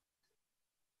shortage.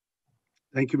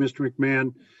 Thank you, Mr.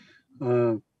 McMahon.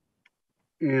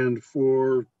 And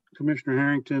for Commissioner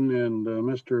Harrington and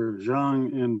Mr.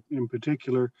 Zhang in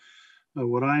particular,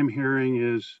 what I'm hearing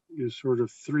is sort of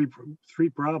three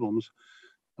problems: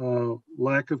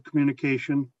 lack of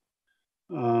communication,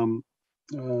 poor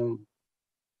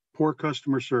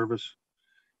customer service,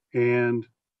 and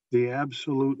the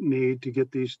absolute need to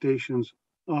get these stations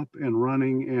up and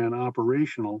running and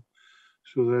operational,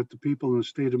 so that the people in the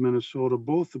state of Minnesota,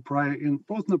 both in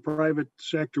the private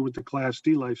sector with the Class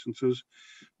D licenses,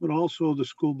 but also the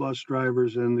school bus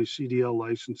drivers and the CDL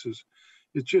licenses,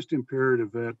 it's just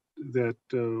imperative that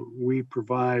we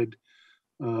provide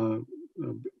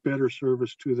better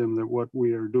service to them than what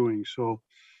we are doing. So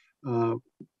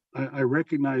I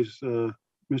recognize, Mr.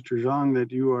 Zhang,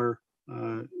 that you are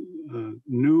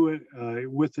new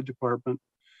with the department,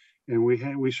 and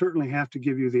we certainly have to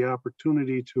give you the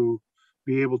opportunity to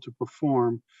be able to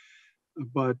perform,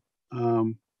 but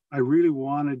I really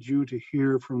wanted you to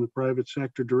hear from the private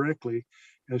sector directly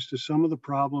as to some of the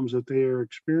problems that they are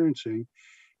experiencing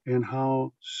and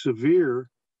how severe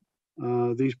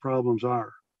these problems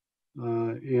are,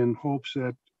 in hopes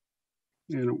that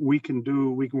we can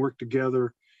work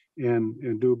together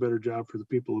and do a better job for the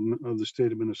people of the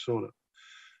state of Minnesota.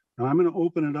 Now I'm going to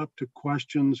open it up to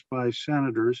questions by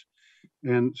senators.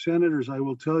 And senators, I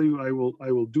will tell you, I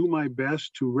will do my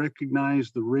best to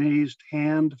recognize the raised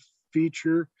hand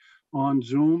feature on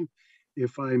Zoom.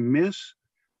 If I miss,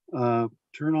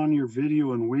 turn on your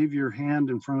video and wave your hand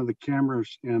in front of the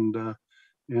cameras, and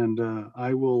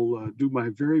I will do my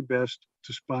very best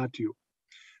to spot you.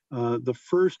 The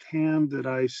first hand that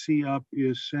I see up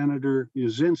is Senator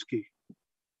Yazinski.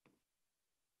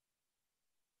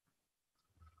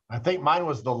 I think mine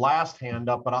was the last hand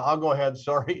up, but I'll go ahead.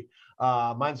 Sorry.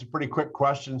 Mine's a pretty quick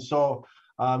question. So,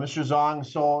 Mr. Zhang,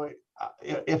 so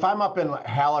if I'm up in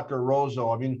Halleck or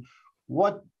Roseau, I mean,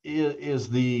 what is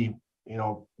the,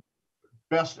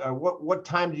 best, what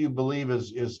time do you believe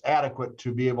is adequate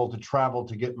to be able to travel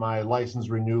to get my license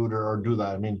renewed or do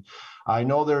that? I mean, I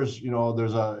know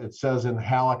it says in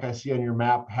Halleck, I see on your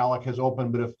map, Halleck has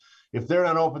opened, but if they're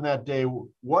not open that day,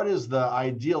 what is the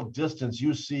ideal distance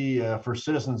you see for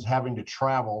citizens having to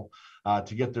travel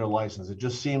to get their license? It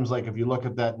just seems like if you look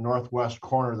at that northwest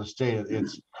corner of the state,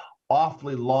 it's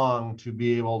awfully long to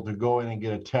be able to go in and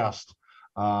get a test.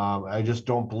 I just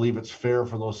don't believe it's fair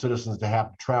for those citizens to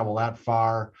have to travel that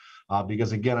far,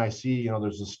 because again, I see,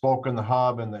 there's a spoke in the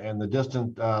hub, and the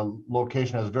distant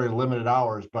location has very limited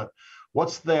hours. But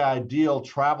what's the ideal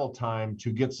travel time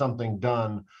to get something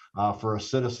done for a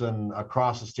citizen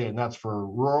across the state, and that's for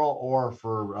rural or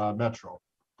for metro?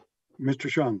 Mr.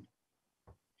 Shung.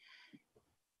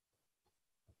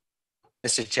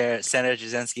 Mr. Chair, Senator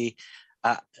Jasinski,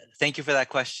 thank you for that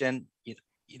question.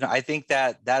 I think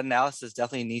that analysis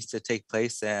definitely needs to take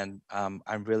place, and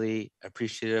I'm really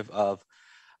appreciative of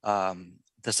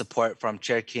the support from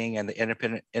Chair King and the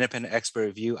independent expert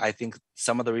review. I think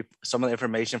some of the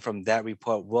information from that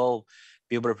report will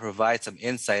be able to provide some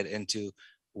insight into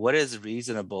what is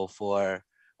reasonable for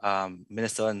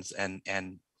Minnesotans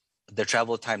and the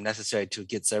travel time necessary to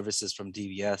get services from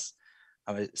DVS.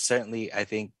 Certainly, I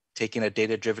think taking a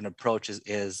data-driven approach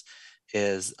is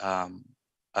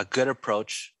a good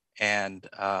approach, and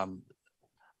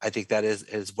I think that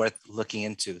is worth looking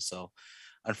into. So,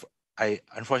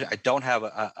 unfortunately, I don't have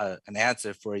an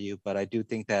answer for you, but I do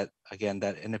think that, again,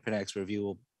 that independent expert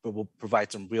review will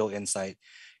provide some real insight,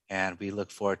 and we look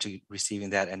forward to receiving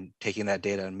that and taking that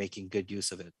data and making good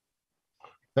use of it.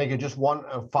 Thank you. Just one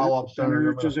follow-up,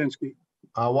 Senator Senator. Jasinski.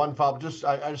 One follow-up.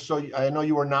 I know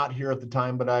you were not here at the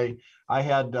time, but I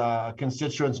had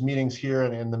constituents meetings here,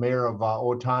 and the mayor of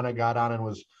Otana got on and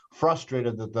was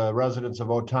frustrated that the residents of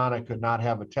Otana could not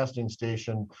have a testing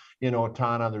station in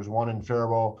Otana. There's one in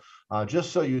Faribault.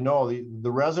 Just so you know,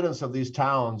 the residents of these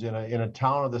towns in a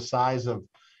town of the size of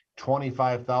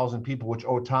 25,000 people, which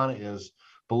Otana is,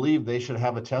 believe they should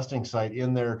have a testing site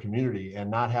in their community and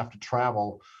not have to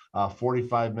travel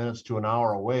 45 minutes to an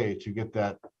hour away to get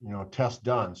that test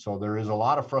done. So there is a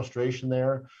lot of frustration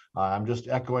there. I'm just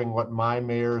echoing what my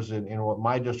mayors and what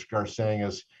my district are saying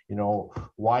is,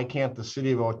 why can't the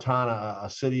city of Otana, a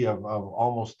city of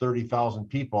almost 30,000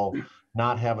 people,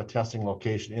 not have a testing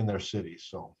location in their city?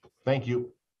 So thank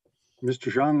you.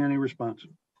 Mr. Zhang, any response?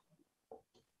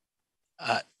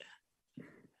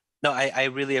 No, I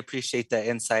really appreciate the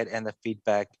insight and the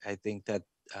feedback. I think that,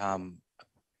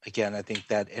 again, I think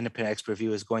that independent expert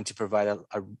review is going to provide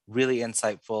a really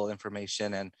insightful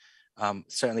information, and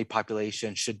certainly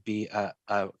population should be a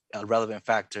relevant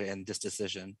factor in this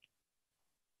decision.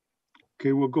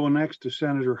 Okay, we'll go next to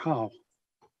Senator Howe.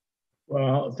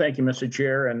 Well, thank you, Mr.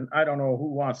 Chair. And I don't know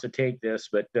who wants to take this,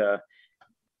 but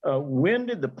when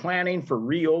did the planning for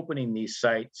reopening these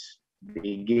sites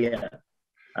begin?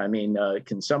 I mean,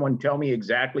 can someone tell me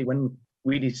exactly when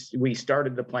we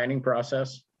started the planning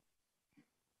process?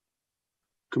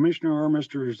 Commissioner or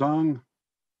Mr. Zhang,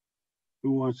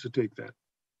 who wants to take that?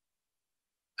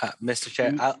 Mr.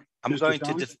 Chair,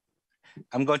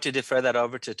 I'm going to defer that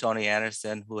over to Tony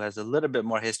Anderson, who has a little bit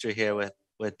more history here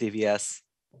with DVS.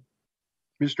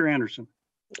 Mr. Anderson.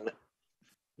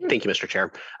 Thank you, Mr.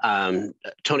 Chair.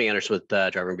 Tony Anderson with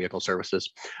Driver and Vehicle Services.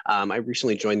 I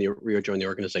recently rejoined the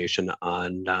organization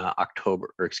on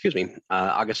August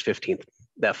 15th.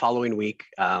 That following week,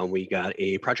 we got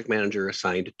a project manager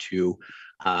assigned to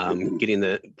getting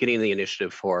the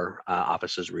initiative for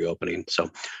offices reopening. So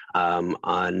like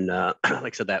I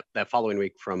said, that following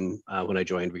week from when I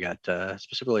joined, we got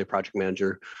specifically a project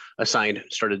manager assigned,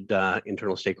 started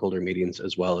internal stakeholder meetings,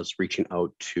 as well as reaching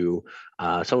out to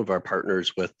some of our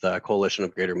partners with Coalition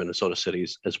of Greater Minnesota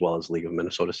Cities, as well as League of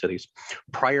Minnesota Cities.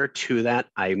 Prior to that,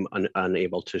 I'm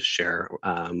unable to share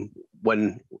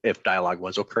if dialogue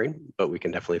was occurring, but we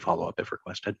can definitely follow up if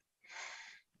requested.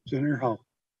 Senator Howe.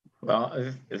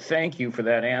 Well, thank you for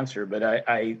that answer, but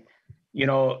I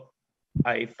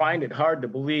find it hard to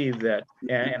believe that,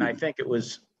 and I think it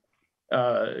was,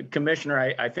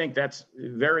 Commissioner, I think that's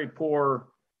very poor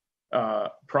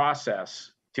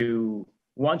process to,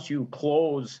 once you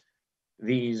close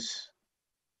these,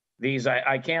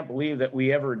 I can't believe that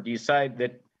we ever decide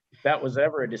that was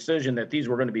ever a decision that these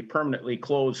were going to be permanently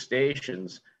closed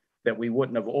stations, that we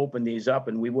wouldn't have opened these up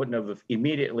and we wouldn't have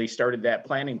immediately started that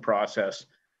planning process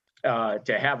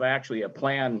to have actually a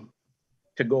plan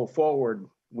to go forward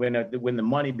when the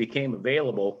money became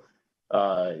available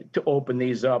to open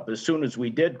these up. As soon as we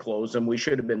did close them, we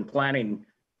should have been planning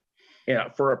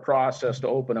for a process to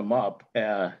open them up.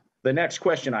 The next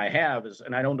question I have is,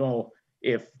 and I don't know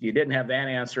if you didn't have that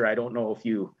answer, I don't know if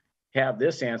you have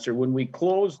this answer. When we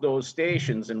closed those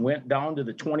stations and went down to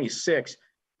the 26,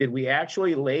 did we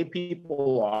actually lay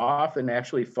people off and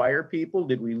actually fire people?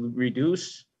 Did we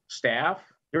reduce staff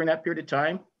during that period of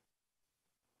time?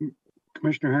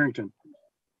 Commissioner Harrington.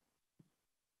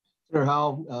 Senator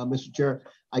Howe, Mr. Chair,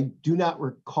 I do not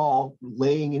recall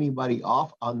laying anybody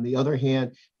off. On the other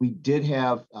hand, we did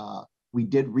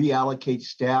reallocate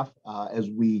staff as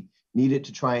we needed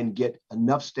to try and get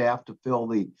enough staff to fill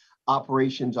the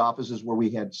operations offices where we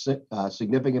had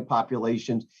significant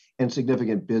populations and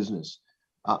significant business.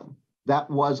 That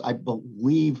was, I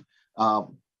believe,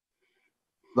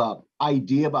 the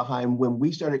idea behind when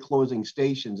we started closing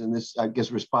stations, and this, I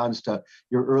guess, responds to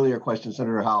your earlier question,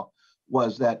 Senator Howe,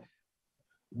 was that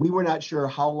we were not sure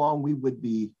how long we would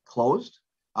be closed.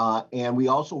 And we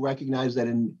also recognize that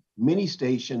in many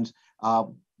stations,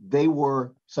 they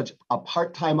were such a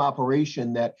part-time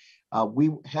operation that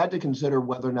we had to consider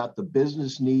whether or not the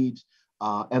business needs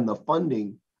and the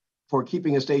funding for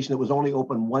keeping a station that was only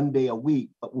open 1 day a week,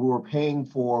 but we were paying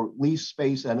for lease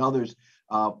space and others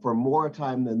for more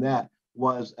time than that,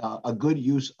 was a good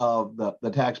use of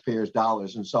the taxpayers'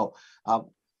 dollars. And so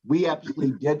we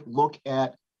absolutely did look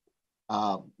at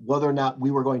whether or not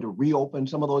we were going to reopen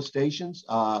some of those stations.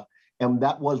 And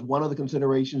that was one of the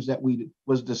considerations that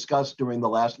was discussed during the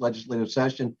last legislative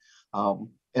session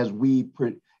as we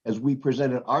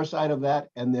presented our side of that.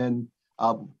 And then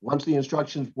once the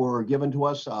instructions were given to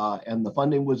us and the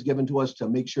funding was given to us to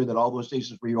make sure that all those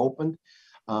stations reopened,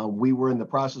 we were in the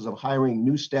process of hiring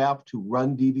new staff to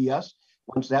run DVS.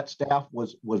 Once that staff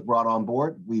was brought on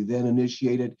board, we then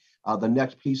initiated the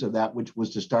next piece of that, which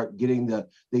was to start getting the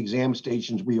exam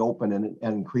stations reopened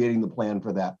and creating the plan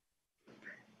for that.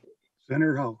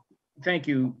 Senator Howe. Thank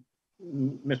you,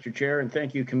 Mr. Chair, and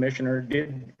thank you, Commissioner.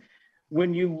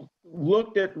 When you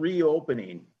looked at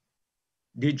reopening,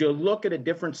 did you look at a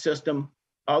different system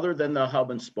other than the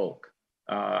hub and spoke?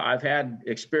 I've had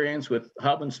experience with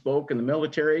hub and spoke in the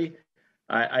military.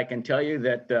 I can tell you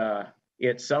that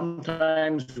it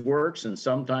sometimes works and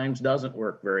sometimes doesn't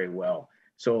work very well.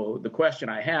 So the question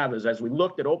I have is, as we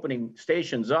looked at opening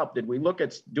stations up, did we look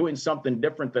at doing something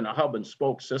different than a hub and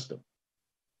spoke system?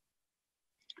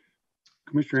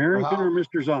 Commissioner Harrington or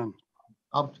Mr. Zahn?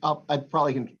 I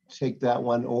probably can take that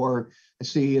one, or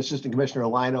see Assistant Commissioner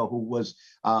Lino, who was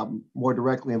more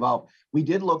directly involved. We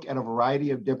did look at a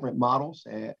variety of different models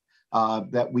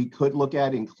that we could look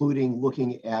at, including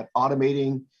looking at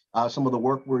automating some of the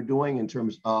work we're doing in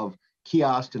terms of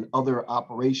kiosks and other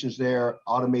operations there,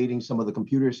 automating some of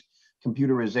the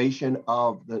computerization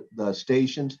of the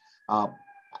stations.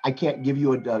 I can't give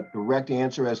you a direct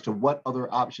answer as to what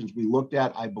other options we looked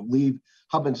at. I believe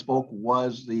hub and spoke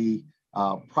was the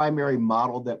primary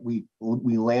model that we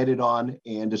landed on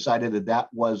and decided that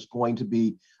was going to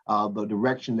be the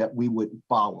direction that we would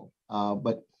follow.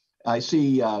 But I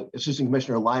see Assistant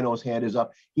Commissioner Lino's hand is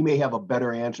up. He may have a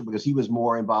better answer because he was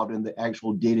more involved in the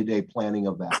actual day-to-day planning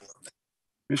of that.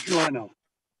 Mr. Lino.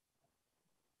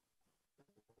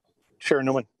 Chair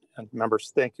Newman and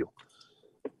members, thank you.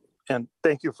 And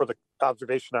thank you for the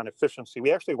observation on efficiency.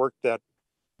 We actually worked that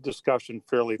discussion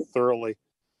fairly thoroughly.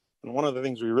 And one of the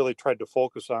things we really tried to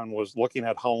focus on was looking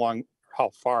at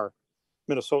how far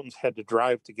Minnesotans had to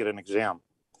drive to get an exam.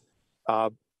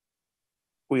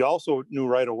 We also knew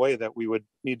right away that we would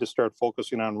need to start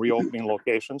focusing on reopening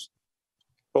locations,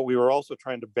 but we were also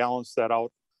trying to balance that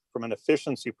out from an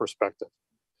efficiency perspective.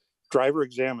 Driver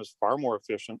exam is far more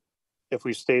efficient if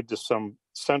we stayed to some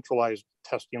centralized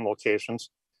testing locations.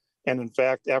 And in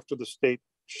fact, after the state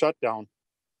shutdown,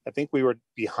 I think we were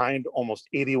behind almost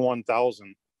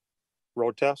 81,000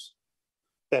 road tests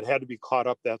that had to be caught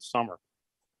up that summer.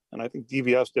 And I think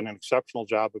DVS did an exceptional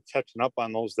job of catching up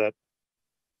on those that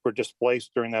were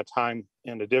displaced during that time,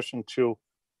 in addition to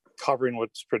covering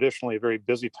what's traditionally a very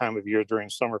busy time of year during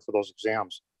summer for those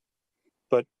exams.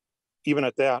 But even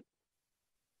at that,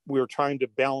 we were trying to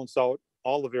balance out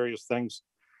all the various things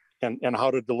and how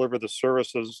to deliver the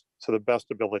services to the best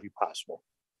ability possible.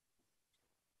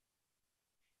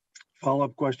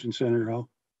 Follow-up question, Senator Howe.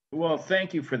 Well,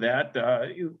 thank you for that.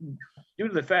 Due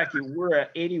to the fact you were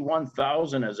at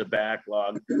 81,000 as a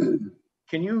backlog,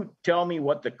 can you tell me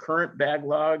what the current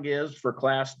backlog is for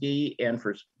Class D and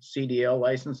for CDL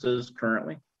licenses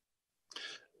currently?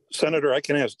 Senator, I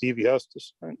can ask DVS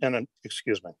and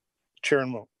excuse me, Chair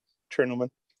Newman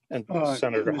and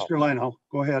Senator Mr. Lino,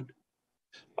 go ahead.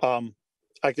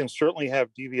 I can certainly have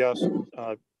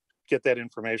DVS get that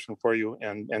information for you,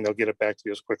 and they'll get it back to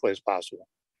you as quickly as possible.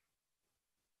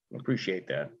 Appreciate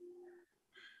that.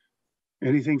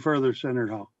 Anything further, Senator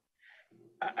Howe?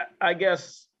 I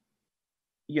guess,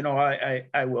 you know,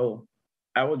 I will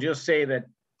just say that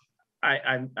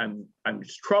I'm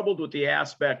troubled with the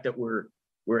aspect that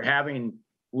we're having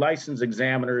licensed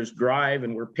examiners drive,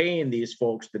 and we're paying these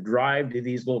folks to drive to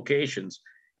these locations.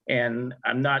 And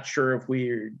I'm not sure if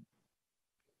we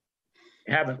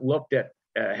haven't looked at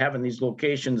having these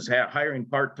locations, hiring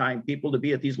part-time people to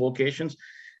be at these locations.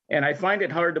 And I find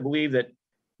it hard to believe that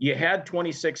you had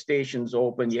 26 stations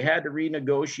open, you had to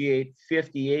renegotiate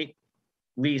 58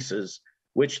 leases,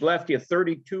 which left you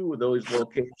 32 of those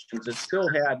locations that still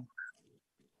had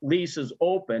leases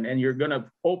open, and you're going to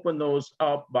open those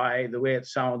up by the way it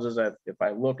sounds as if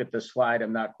I look at the slide,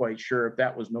 I'm not quite sure if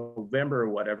that was November or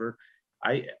whatever.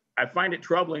 I find it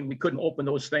troubling we couldn't open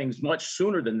those things much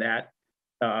sooner than that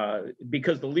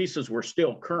because the leases were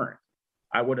still current.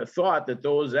 I would have thought that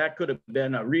that could have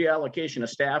been a reallocation of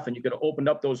staff, and you could have opened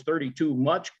up those 32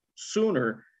 much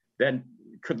sooner than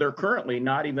they're currently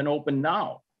not even open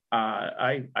now.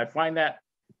 I find that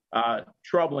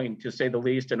troubling, to say the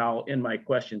least, and I'll end my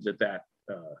questions at that,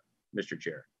 Mr.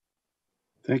 Chair.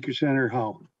 Thank you, Senator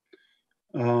Howe.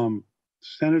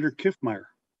 Senator Kiffmeyer.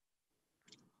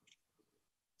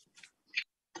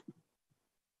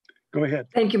 Go ahead.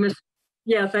 Thank you, Mr.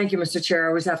 Yeah, thank you, Mr. Chair. I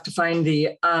always have to find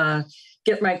the,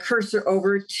 get my cursor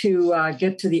over to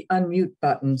get to the unmute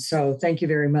button. So thank you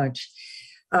very much.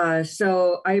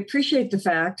 So I appreciate the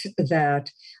fact that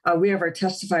we have our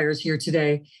testifiers here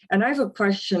today. And I have a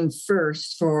question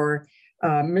first for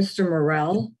Mr.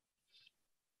 Morrell.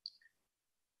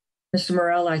 Mr.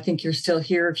 Morrell, I think you're still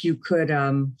here. If you could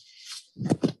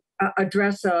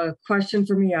address a question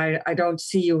for me. I don't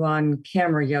see you on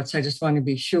camera yet, so I just want to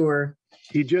be sure.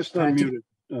 He just unmuted,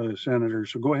 Senator,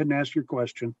 so go ahead and ask your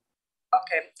question.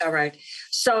 Okay, all right.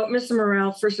 So, Mr.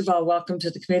 Morrell, first of all, welcome to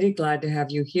the committee. Glad to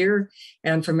have you here.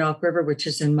 And from Elk River, which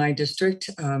is in my district,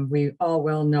 we all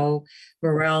well know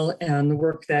Morrell and the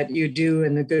work that you do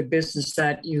and the good business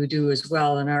that you do as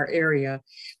well in our area.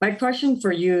 My question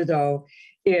for you, though,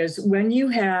 is when you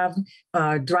have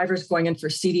drivers going in for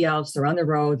CDLs, they're on the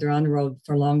road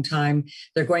for a long time,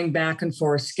 they're going back and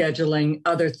forth, scheduling,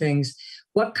 other things.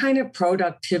 What kind of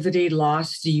productivity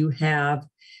loss do you have,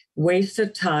 waste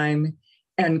of time,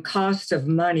 and cost of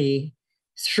money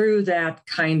through that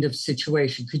kind of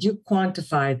situation? Could you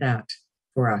quantify that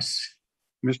for us?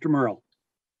 Mr. Morrell.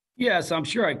 Yes, I'm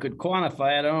sure I could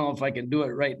quantify it. I don't know if I can do it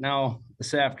right now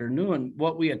this afternoon.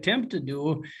 What we attempt to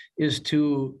do is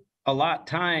to allot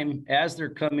time as they're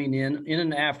coming in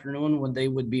an afternoon when they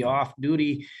would be off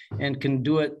duty and can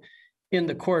do it in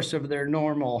the course of their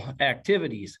normal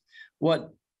activities.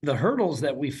 What the hurdles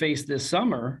that we faced this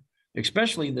summer,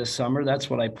 especially this summer, that's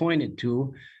what I pointed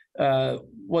to,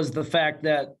 was the fact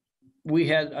that we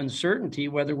had uncertainty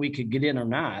whether we could get in or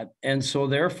not. And so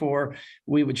therefore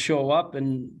we would show up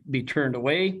and be turned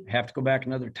away, have to go back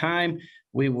another time.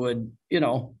 We would,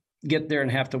 get there and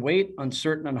have to wait,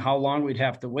 uncertain on how long we'd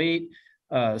have to wait.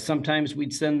 Sometimes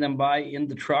we'd send them by in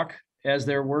the truck as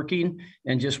they're working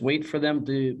and just wait for them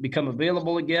to become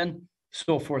available again,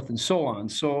 so forth and so on.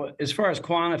 So as far as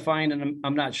quantifying, and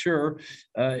I'm not sure,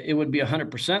 it would be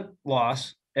 100%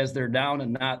 loss as they're down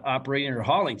and not operating or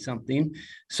hauling something.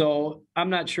 So I'm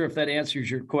not sure if that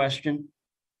answers your question.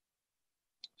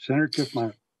 Senator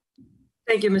Kiffmeyer.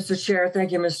 Thank you, Mr. Chair.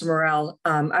 Thank you, Mr. Morrell.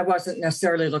 I wasn't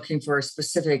necessarily looking for a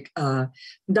specific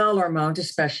dollar amount,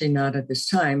 especially not at this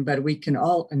time, but we can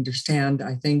all understand,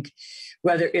 I think,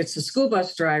 whether it's the school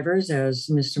bus drivers, as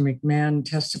Mr. McMahon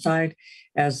testified,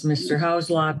 as Mr.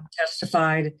 Houslop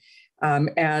testified,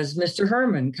 as Mr.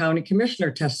 Herman, County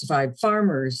Commissioner, testified,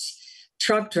 farmers,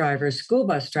 truck drivers, school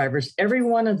bus drivers, every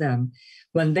one of them,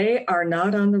 when they are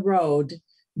not on the road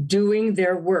doing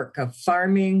their work of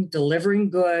farming, delivering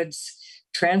goods,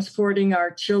 transporting our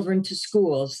children to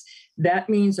schools, that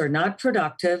means they're not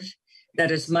productive. That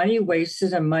is money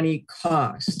wasted and money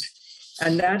cost.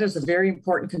 And that is a very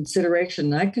important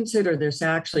consideration. And I consider this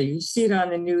actually, you see it on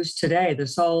the news today,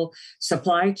 this whole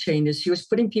supply chain issue is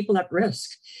putting people at risk.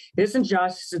 It isn't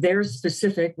just their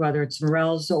specific, whether it's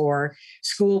Morrell's or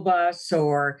school bus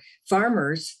or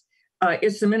farmers,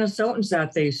 it's the Minnesotans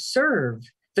that they serve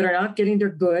that are not getting their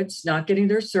goods, not getting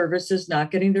their services,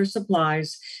 not getting their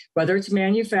supplies, whether it's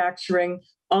manufacturing,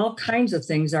 all kinds of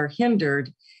things are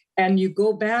hindered. And you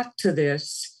go back to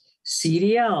this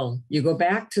CDL, you go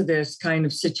back to this kind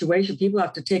of situation. People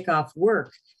have to take off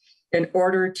work in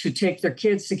order to take their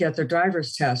kids to get their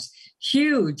driver's test.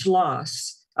 Huge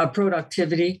loss of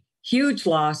productivity, huge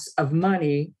loss of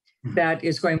money that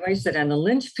is going wasted. And the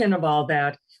linchpin of all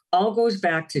that all goes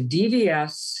back to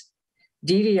DVS.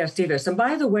 And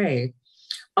by the way,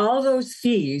 all those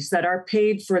fees that are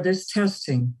paid for this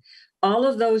testing, all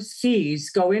of those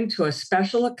fees go into a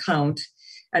special account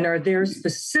and are there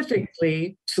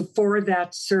specifically for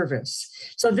that service.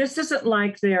 So this isn't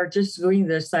like they're just doing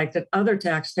this like that other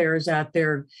taxpayers at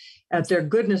their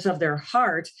goodness of their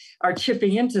heart are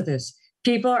chipping into this.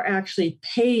 People are actually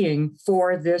paying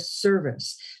for this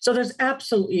service. So there's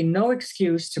absolutely no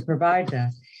excuse to provide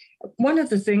that. One of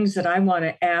the things that I want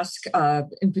to ask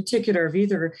in particular of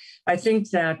either, I think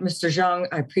that Mr. Zhang,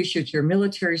 I appreciate your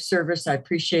military service. I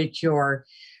appreciate your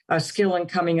skill in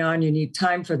coming on. You need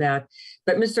time for that.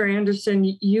 But Mr.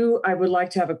 Anderson, I would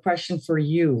like to have a question for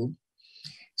you.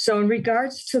 So in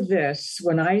regards to this,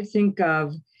 when I think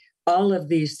of all of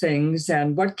these things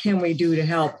and what can we do to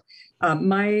help,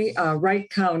 my Wright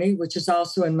County, which is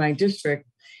also in my district,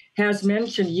 has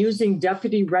mentioned using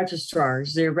deputy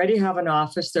registrars. They already have an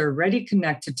office. They're already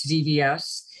connected to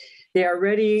DVS. They are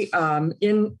already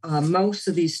in most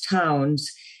of these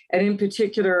towns. And in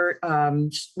particular,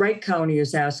 Wright County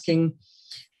is asking,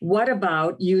 what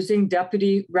about using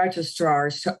deputy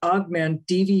registrars to augment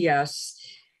DVS?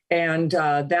 And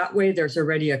that way there's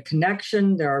already a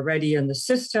connection. They're already in the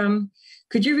system.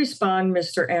 Could you respond,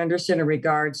 Mr. Anderson, in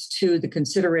regards to the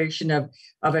consideration of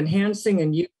enhancing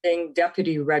and using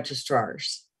deputy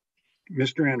registrars?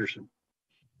 Mr. Anderson.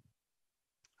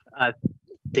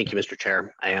 Thank you, Mr.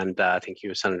 Chair, and thank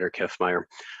you, Senator Kiffmeyer.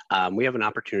 We have an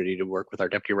opportunity to work with our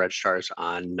deputy registrars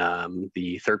on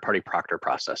the third-party proctor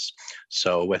process.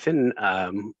 So with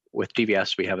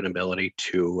DVS, we have an ability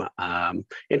to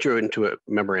enter into a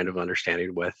memorandum of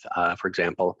understanding with, for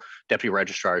example, deputy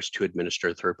registrars to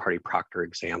administer third-party proctor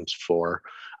exams for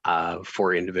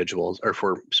individuals, or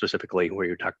for specifically where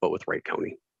you talk about with Wright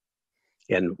County,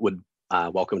 and would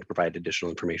welcome to provide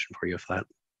additional information for you if that.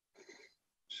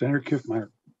 Senator Kiffmeyer.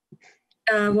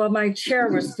 Well, my chair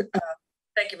was,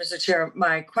 thank you, Mr. Chair.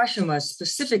 My question was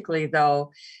specifically,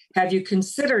 though, have you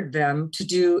considered them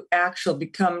to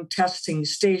become testing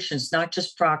stations, not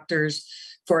just proctors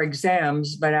for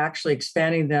exams, but actually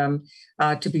expanding them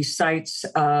to be sites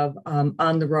of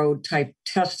on-the-road type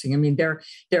testing? I mean,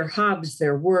 they're hubs,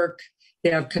 their work, they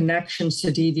have connections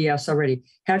to DVS already.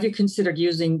 Have you considered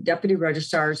using deputy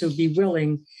registrars who would be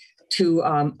willing to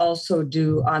also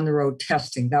do on-the-road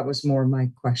testing? That was more my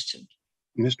question.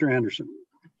 Mr. Anderson.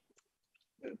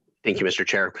 Thank you, Mr.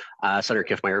 Chair. Senator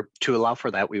Kiffmeyer, to allow for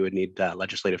that, we would need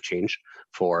legislative change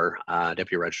for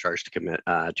deputy registrars to commit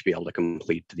to be able to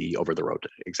complete the over-the-road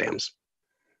exams.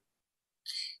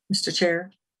 Mr.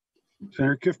 Chair.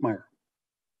 Senator Kiffmeyer.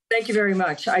 Thank you very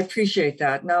much. I appreciate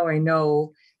that. Now I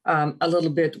know a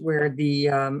little bit where the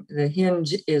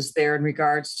hinge is there in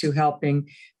regards to helping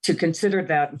to consider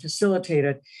that and facilitate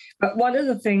it. But one of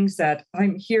the things that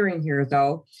I'm hearing here,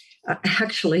 though,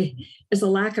 actually is a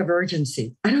lack of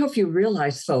urgency. I don't know if you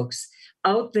realize, folks,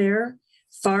 out there,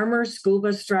 farmers, school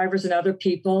bus drivers, and other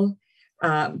people,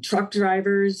 truck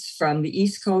drivers from the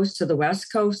East Coast to the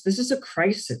West Coast, this is a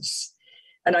crisis.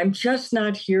 And I'm just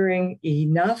not hearing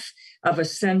enough of a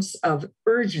sense of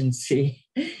urgency.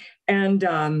 And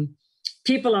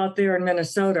people out there in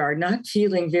Minnesota are not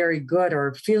feeling very good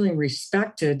or feeling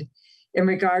respected in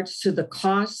regards to the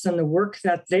costs and the work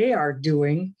that they are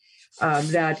doing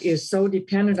that is so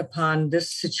dependent upon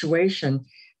this situation.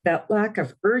 That lack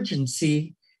of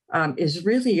urgency is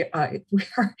really,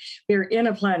 we're in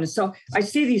a plan. And so I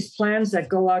see these plans that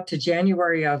go out to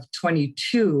January of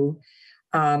 22.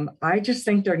 I just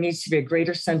think there needs to be a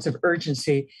greater sense of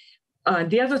urgency.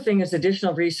 The other thing is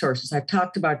additional resources. I've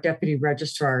talked about deputy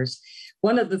registrars.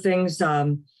 One of the things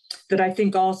that I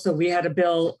think also we had a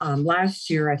bill last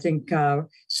year, I think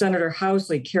Senator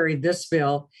Housley carried this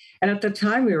bill. And at the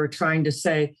time we were trying to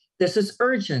say, this is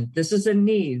urgent, this is a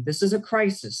need, this is a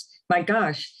crisis. My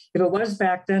gosh, if it was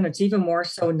back then, it's even more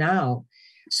so now.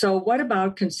 So what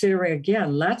about considering,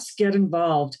 again, let's get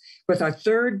involved with our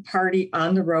third party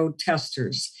on the road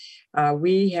testers.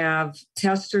 We have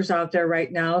testers out there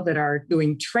right now that are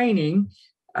doing training.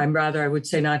 I would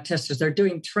say not testers, they're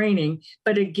doing training.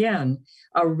 But again,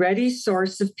 a ready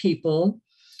source of people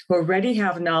who already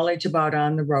have knowledge about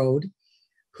on the road,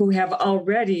 who have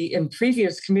already in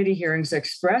previous committee hearings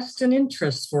expressed an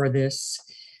interest for this.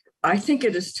 I think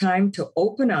it is time to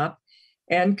open up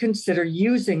and consider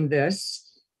using this.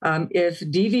 If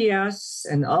DVS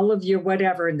and all of you,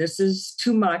 whatever, and this is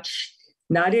too much,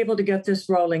 not able to get this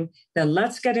rolling, then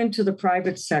let's get into the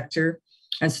private sector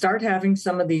and start having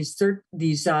some of these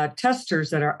testers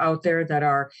that are out there, that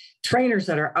are trainers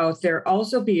that are out there,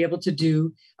 also be able to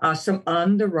do some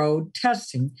on-the-road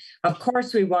testing. Of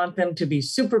course, we want them to be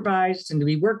supervised and to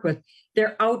be worked with.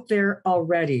 They're out there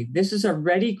already. This is a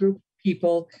ready group of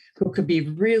people who could be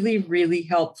really, really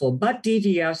helpful. But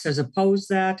DVS has opposed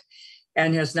that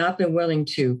and has not been willing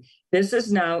to. This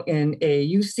is now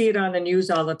you see it on the news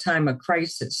all the time, a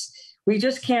crisis. We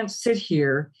just can't sit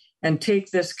here and take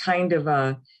this kind of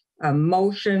a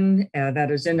motion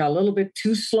that is in a little bit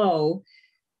too slow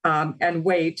and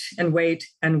wait and wait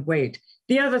and wait.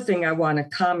 The other thing I want to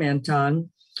comment on,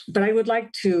 but I would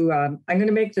like to, I'm going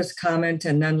to make this comment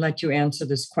and then let you answer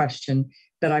this question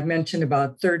that I've mentioned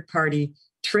about third-party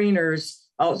trainers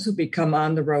also become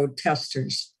on-the-road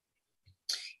testers.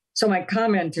 So my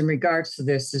comment in regards to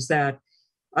this is that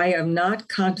I am not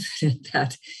confident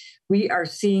that we are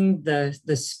seeing the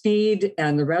speed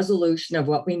and the resolution of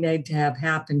what we need to have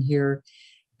happen here.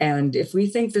 And if we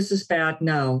think this is bad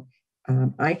now,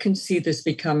 I can see this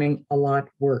becoming a lot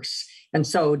worse. And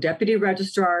so deputy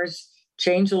registrars,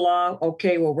 change the law.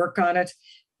 Okay, we'll work on it.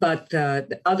 But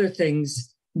the other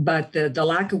things, but the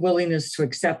lack of willingness to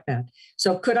accept that.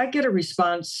 So could I get a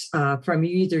response from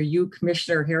either you,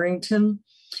 Commissioner Harrington,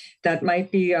 that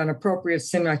might be an appropriate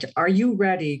similar? Are you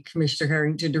ready, Commissioner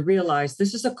Harrington, to realize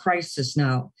this is a crisis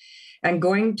now? And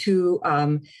going to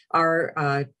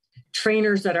our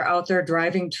trainers that are out there,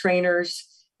 driving trainers,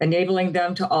 enabling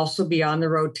them to also be on the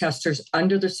road testers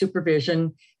under the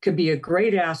supervision could be a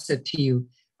great asset to you.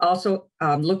 Also,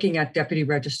 looking at deputy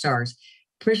registrars.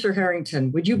 Commissioner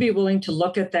Harrington, would you be willing to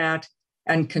look at that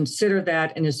and consider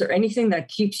that? And is there anything that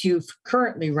keeps you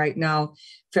currently right now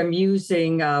from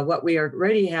using what we are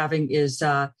already having is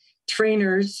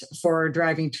trainers for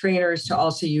driving trainers to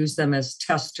also use them as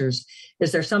testers?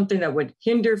 Is there something that would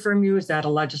hinder from you? Is that a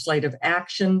legislative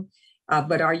action?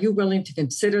 But are you willing to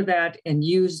consider that and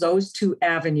use those two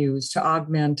avenues to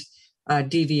augment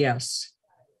DVS?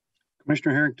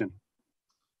 Commissioner Harrington.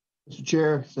 Mr.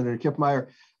 Chair, Senator Kiffmeyer,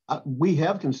 we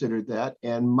have considered that,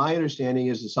 and my understanding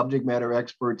is the subject matter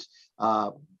experts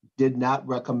did not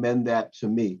recommend that to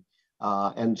me.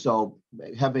 And so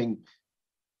having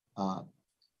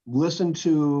listened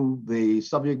to the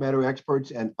subject matter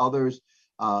experts and others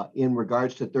in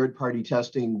regards to third-party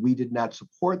testing, we did not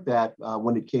support that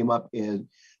when it came up in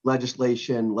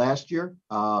legislation last year.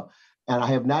 And I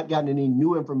have not gotten any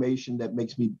new information that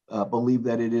makes me believe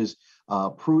that it is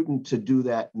prudent to do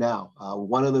that now.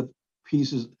 One of the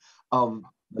pieces of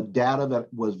the data that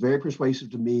was very persuasive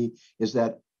to me is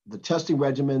that the testing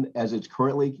regimen as it's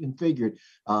currently configured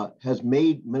has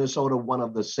made Minnesota one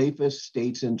of the safest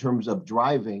states in terms of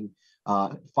driving,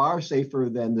 far safer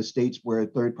than the states where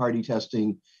third-party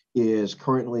testing is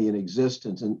currently in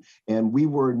existence. And we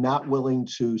were not willing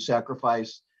to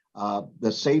sacrifice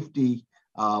the safety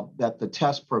that the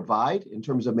tests provide in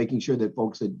terms of making sure that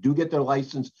folks that do get their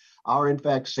license are in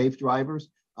fact safe drivers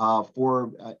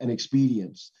for an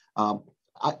expedience.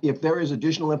 If there is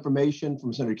additional information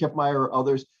from Senator Kiffmeyer or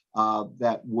others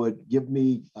that would give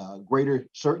me greater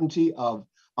certainty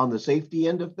on the safety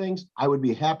end of things, I would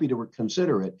be happy to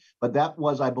consider it. But that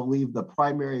was, I believe, the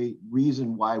primary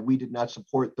reason why we did not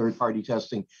support third-party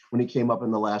testing when it came up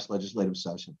in the last legislative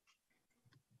session.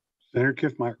 Senator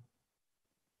Kiffmeyer.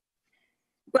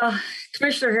 Well,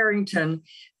 Commissioner Harrington,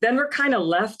 then we're kind of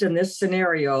left in this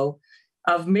scenario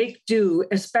of make do,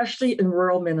 especially in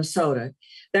rural Minnesota.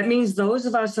 That means those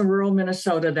of us in rural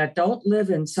Minnesota that don't live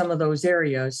in some of those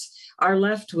areas are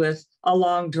left with a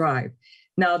long drive.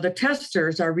 Now, the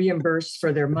testers are reimbursed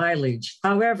for their mileage.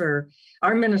 However,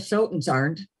 our Minnesotans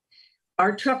aren't,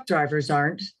 our truck drivers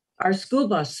aren't, our school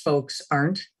bus folks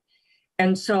aren't.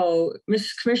 And so,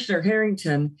 Commissioner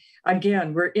Harrington,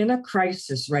 again, we're in a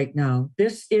crisis right now.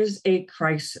 This is a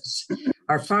crisis.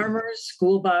 Our farmers,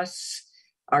 school bus,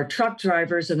 our truck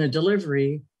drivers, and the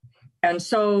delivery. And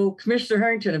so, Commissioner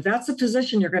Harrington, if that's the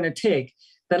position you're going to take,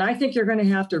 then I think you're going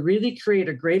to have to really create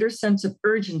a greater sense of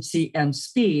urgency and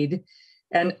speed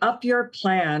and up your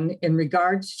plan in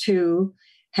regards to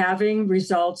having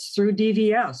results through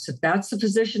DVS. If that's the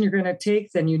position you're going to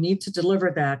take, then you need to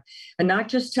deliver that and not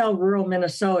just tell rural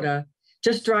Minnesota,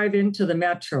 just drive into the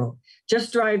metro,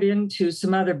 just drive into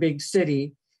some other big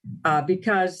city,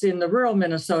 because in the rural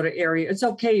Minnesota area, it's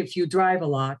okay if you drive a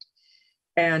lot,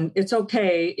 and it's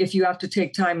okay if you have to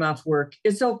take time off work.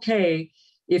 It's okay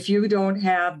if you don't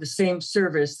have the same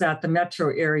service that the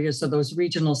metro areas or those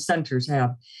regional centers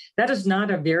have. That is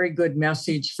not a very good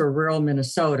message for rural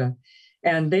Minnesota.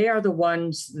 And they are the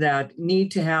ones that need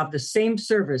to have the same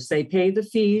service. They pay the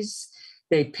fees,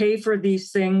 they pay for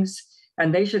these things,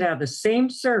 and they should have the same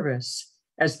service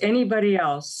as anybody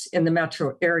else in the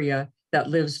metro area that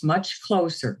lives much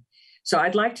closer. So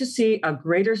I'd like to see a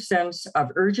greater sense of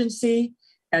urgency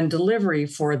and delivery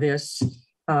for this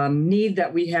need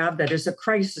that we have that is a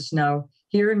crisis now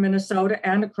here in Minnesota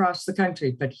and across the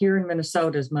country. But here in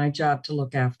Minnesota is my job to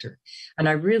look after. And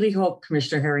I really hope,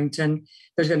 Commissioner Harrington,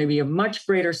 there's going to be a much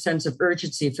greater sense of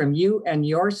urgency from you and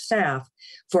your staff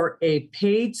for a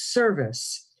paid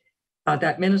service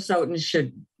that Minnesotans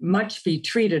should be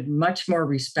treated much more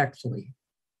respectfully.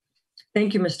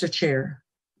 Thank you, Mr. Chair.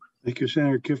 Thank you,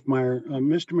 Senator Kiffmeyer.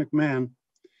 Mr. McMahon,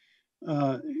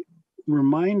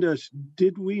 remind us,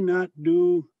 did we not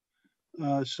do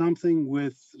something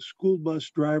with school bus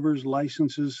drivers'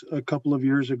 licenses a couple of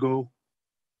years ago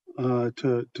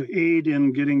to aid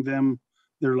in getting them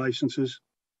their licenses?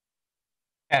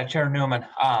 Yeah, Chair Newman.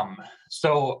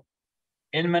 So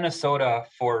in Minnesota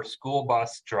for school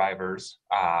bus drivers,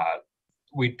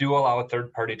 we do allow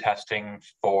third-party testing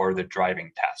for the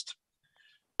driving test.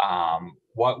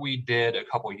 What we did a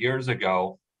couple years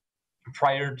ago,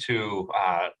 prior to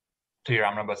your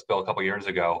omnibus bill a couple years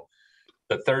ago,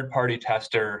 The third-party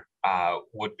tester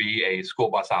would be a school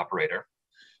bus operator,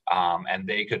 and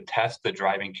they could test the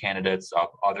driving candidates of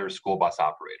other school bus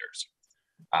operators.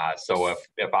 So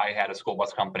if I had a school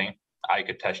bus company, I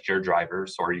could test your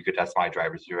drivers, or you could test my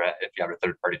drivers if you have a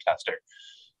third-party tester.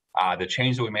 The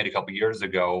change that we made a couple years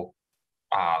ago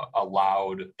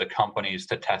allowed the companies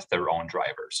to test their own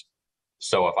drivers.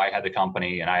 So if I had the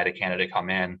company and I had a candidate come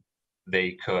in,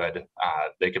 they could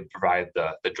provide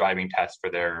the driving test for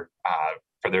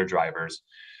their drivers.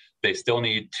 They still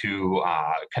need to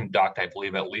conduct, I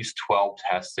believe, at least 12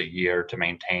 tests a year to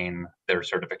maintain their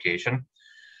certification,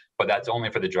 but that's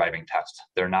only for the driving test.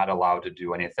 They're not allowed to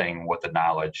do anything with the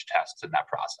knowledge tests in that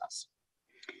process.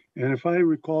 And if I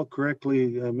recall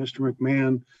correctly, Mr.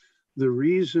 McMahon, the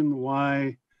reason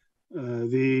why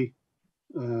the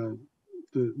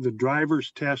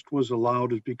driver's test was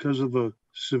allowed is because of a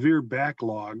severe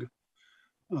backlog,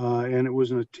 and it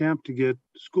was an attempt to get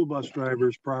school bus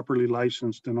drivers properly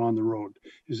licensed and on the road.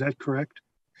 Is that correct?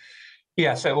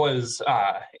 Yes, it was.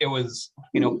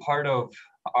 Part of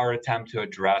our attempt to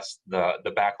address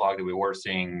the backlog that we were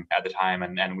seeing at the time,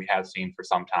 and we have seen for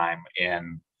some time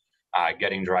in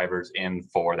getting drivers in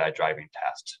for that driving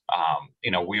test.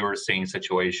 We were seeing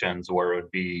situations where it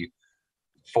would be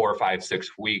 4, 5, 6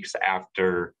 weeks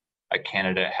after a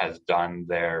candidate has done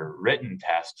their written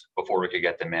test before we could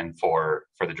get them in for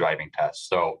the driving test.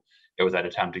 So it was that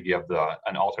attempt to give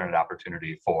an alternate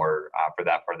opportunity for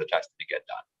that part of the test to get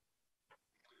done.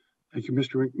 Thank you,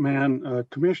 Mr. McMahon.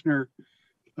 Commissioner,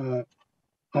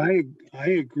 I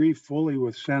agree fully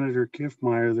with Senator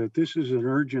Kiffmeyer that this is an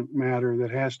urgent matter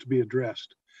that has to be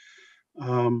addressed.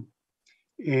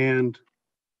 And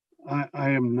I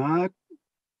am not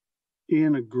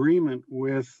in agreement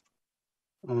with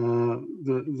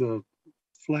the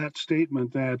flat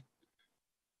statement that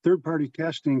third-party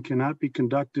testing cannot be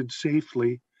conducted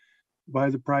safely by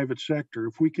the private sector.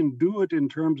 If we can do it in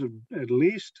terms of at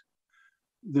least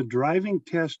the driving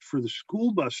test for the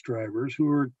school bus drivers who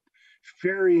are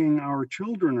ferrying our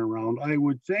children around, I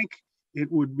would think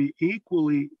it would be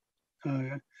equally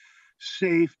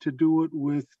safe to do it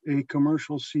with a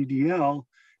commercial CDL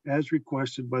as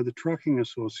requested by the Trucking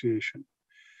Association.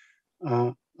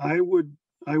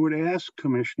 I would ask,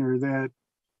 Commissioner, that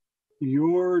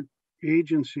your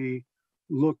agency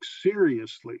look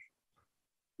seriously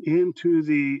into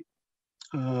the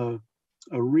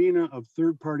arena of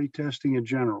third-party testing in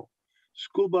general.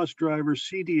 School bus drivers,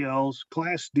 CDLs,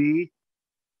 Class D.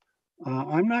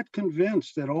 I'm not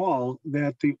convinced at all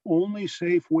that the only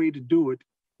safe way to do it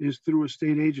is through a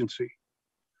state agency,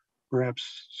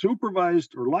 perhaps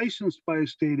supervised or licensed by a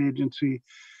state agency,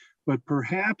 but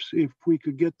perhaps if we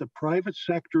could get the private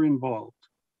sector involved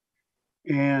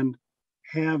and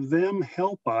have them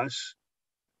help us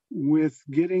with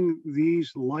getting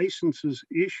these licenses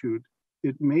issued,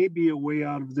 it may be a way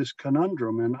out of this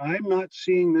conundrum. And I'm not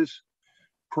seeing this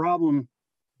problem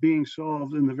being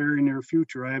solved in the very near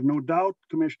future. I have no doubt,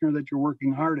 Commissioner, that you're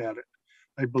working hard at it.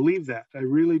 I believe that, I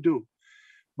really do.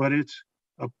 But it's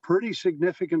a pretty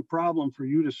significant problem for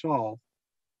you to solve.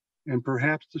 And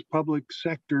perhaps this public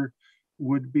sector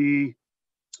would be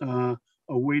a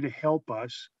way to help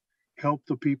us, help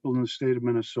the people in the state of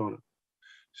Minnesota.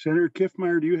 Senator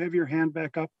Kiffmeyer, do you have your hand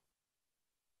back up?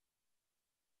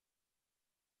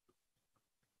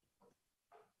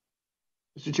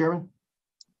 Mr. Chairman?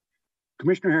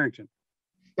 Commissioner Harrington.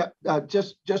 Yeah,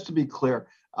 just to be clear,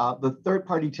 the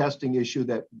third-party testing issue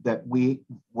that we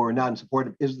were not in support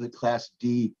of is the Class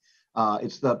D.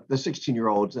 It's the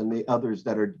 16-year-olds and the others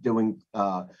that are doing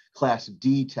Class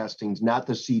D testings, not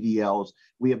the CDLs.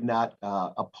 We have not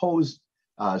opposed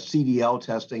CDL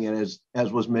testing, and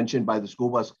as was mentioned by the school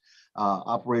bus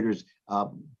operators,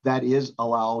 that is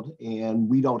allowed, and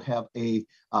we don't have a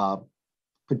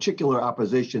particular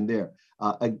opposition there.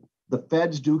 The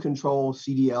feds do control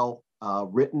CDL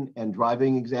written and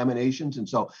driving examinations, and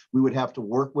so we would have to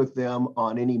work with them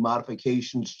on any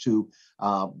modifications to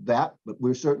that, but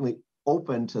we're certainly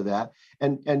open to that.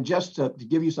 And just to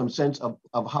give you some sense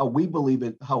of how we believe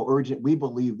it, how urgent we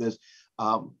believe this,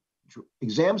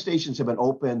 exam stations have been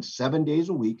open 7 days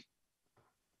a week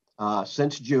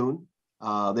since June.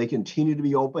 They continue to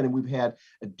be open, and we've had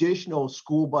additional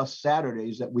school bus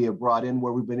Saturdays that we have brought in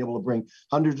where we've been able to bring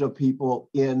hundreds of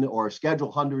people in or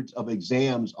schedule hundreds of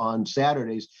exams on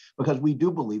Saturdays because we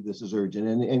do believe this is urgent.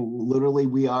 And literally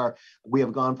we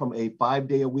have gone from a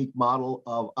 5-day-a-week model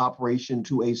of operation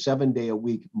to a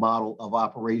 7-day-a-week model of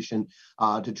operation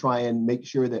to try and make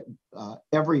sure that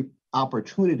every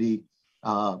opportunity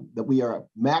that we are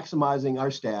maximizing our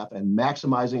staff and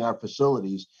maximizing our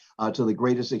facilities to the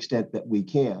greatest extent that we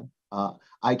can.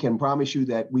 I can promise you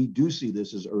that we do see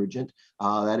this as urgent.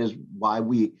 That is why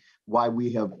we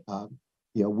have,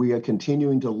 we are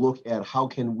continuing to look at how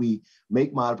can we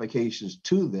make modifications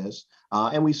to this.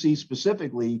 And we see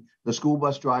specifically the school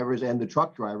bus drivers and the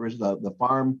truck drivers, the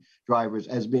farm drivers,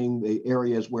 as being the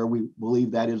areas where we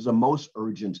believe that is the most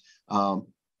urgent.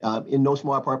 In no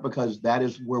small part because that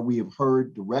is where we have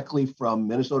heard directly from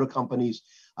Minnesota companies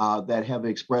that have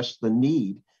expressed the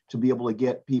need to be able to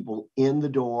get people in the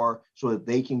door so that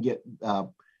they can get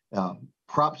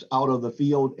crops out of the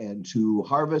field and to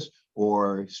harvest,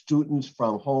 or students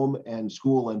from home and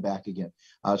school and back again.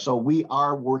 So we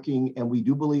are working, and we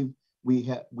do believe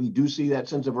we do see that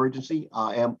sense of urgency.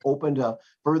 I am open to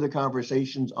further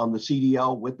conversations on the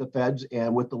CDL with the feds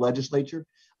and with the legislature.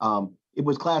 It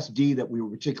was Class D that we were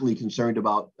particularly concerned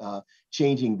about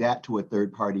changing that to a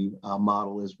third-party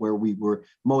model, is where we were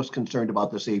most concerned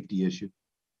about the safety issue.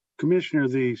 Commissioner,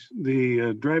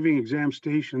 the driving exam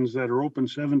stations that are open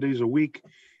 7 days a week,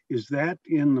 is that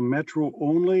in the metro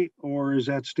only, or is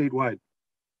that statewide?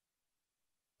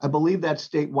 I believe that's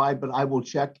statewide, but I will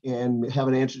check and have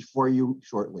an answer for you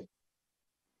shortly.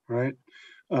 Right.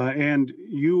 And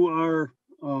you are,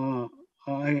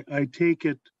 I take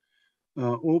it,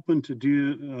 open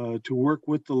to work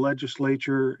with the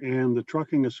legislature and the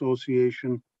trucking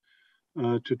association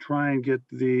to try and get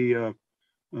the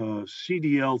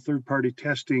CDL third-party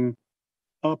testing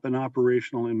up and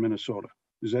operational in Minnesota.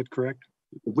 Is that correct?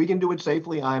 If we can do it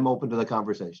safely, I'm open to the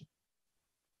conversation.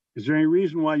 Is there any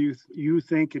reason why you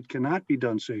think it cannot be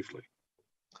done safely?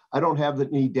 I don't have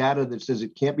any data that says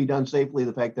it can't be done safely.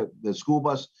 The fact that the school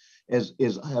bus has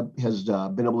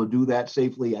been able to do that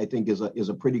safely, I think is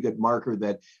a pretty good marker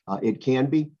that it can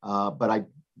be. But I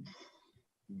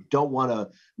don't want to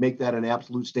make that an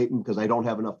absolute statement because I don't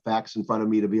have enough facts in front of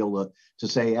me to be able to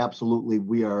say absolutely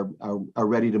we are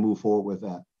ready to move forward with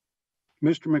that.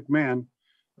 Mr. McMahon,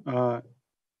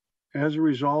 as a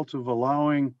result of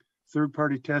allowing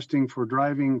third-party testing for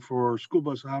driving for school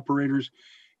bus operators,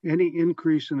 any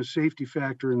increase in the safety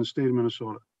factor in the state of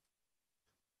Minnesota?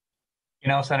 You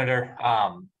know, Senator,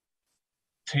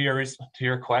 to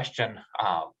your question,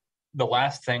 the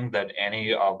last thing that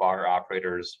any of our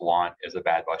operators want is a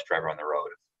bad bus driver on the road.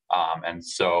 And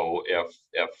so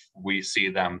if we see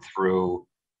them through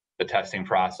the testing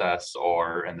process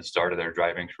or in the start of their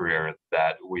driving career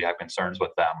that we have concerns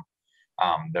with them,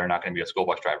 they're not going to be a school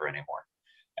bus driver anymore.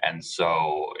 And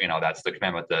so, you know, that's the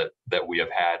commitment that we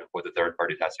have had with the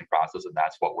third-party testing process, and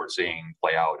that's what we're seeing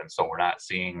play out. And so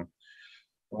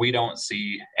we don't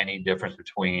see any difference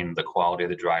between the quality of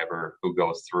the driver who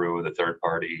goes through the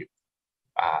third-party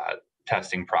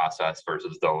testing process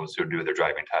versus those who do their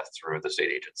driving tests through the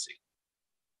state agency.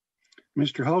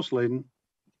 Mr. Houseladen,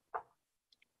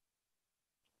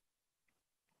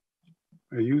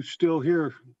 are you still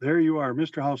here? There you are,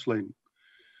 Mr. Houseladen.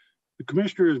 The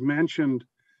commissioner has mentioned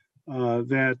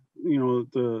that, you know,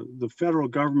 the federal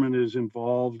government is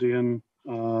involved in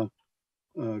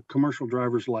commercial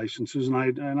driver's licenses,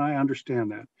 and I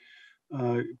understand that.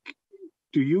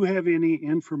 Do you have any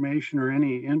information or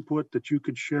any input that you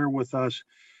could share with us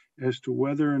as to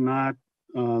whether or not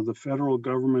the federal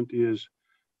government is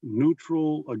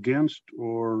neutral, against,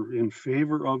 or in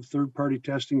favor of third-party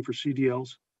testing for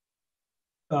CDLs?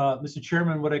 Mr.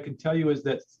 Chairman, what I can tell you is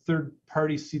that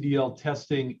third-party CDL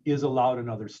testing is allowed in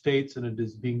other states, and it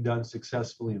is being done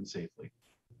successfully and safely.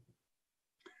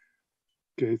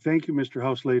 Okay, thank you, Mr.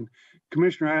 Houseladen.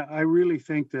 Commissioner, I really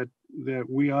think that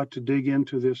we ought to dig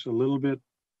into this a little bit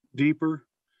deeper.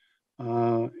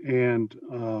 And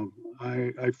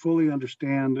I fully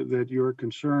understand that your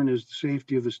concern is the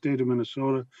safety of the state of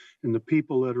Minnesota and the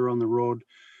people that are on the road,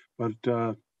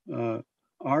 but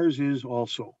ours is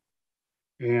also.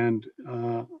 And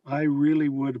I really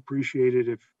would appreciate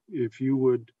it if you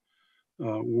would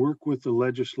work with the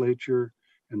legislature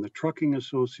and the trucking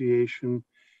association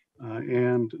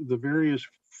and the various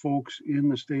folks in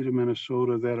the state of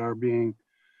Minnesota that are being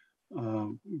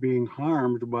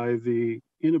harmed by the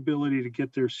inability to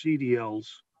get their CDLs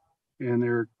and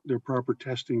their proper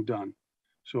testing done.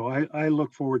 So I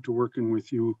look forward to working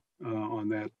with you on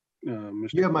that.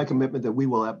 You have my commitment that we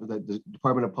will have, that the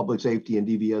Department of Public Safety and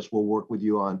DVS will work with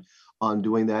you on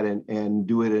doing that and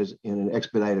do it as in an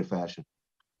expedited fashion.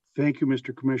 Thank you,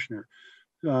 Mr. Commissioner.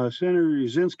 Senator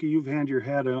Yazinski, you've had your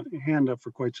hand up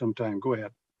for quite some time. Go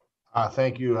ahead.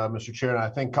 Thank you, Mr. Chair. And I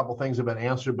think a couple things have been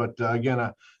answered, but again,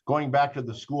 going back to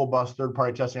the school bus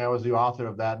third-party testing, I was the author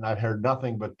of that, and I've heard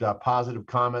nothing but positive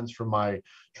comments from my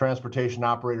transportation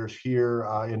operators here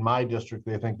in my district.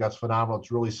 They think that's phenomenal.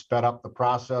 It's really sped up the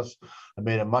process and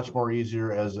made it much more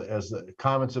easier as the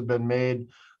comments have been made.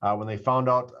 When they found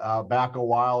out back a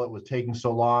while it was taking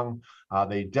so long,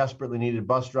 they desperately needed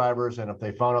bus drivers. And if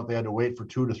they found out they had to wait for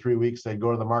 2 to 3 weeks, they'd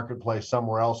go to the marketplace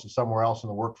somewhere else in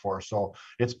the workforce. So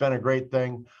it's been a great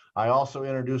thing. I also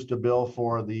introduced a bill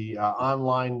for the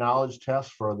online knowledge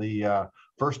test for the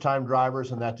first-time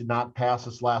drivers, and that did not pass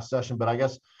this last session. But I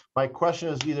guess my question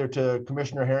is either to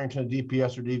Commissioner Harrington,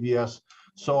 DPS or DVS.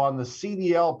 So on the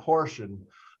CDL portion,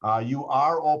 you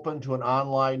are open to an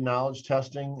online knowledge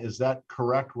testing. Is that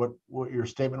correct? What your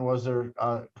statement was there,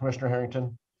 Commissioner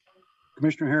Harrington?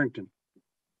 Commissioner Harrington.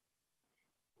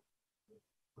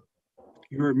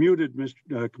 You are muted,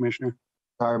 Mr. Commissioner.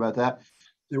 Sorry about that.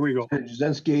 There we go.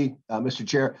 Jasinski, Mr.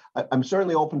 Chair, I'm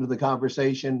certainly open to the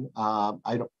conversation.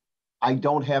 I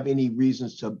don't have any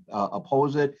reasons to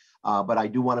oppose it, but I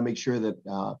do want to make sure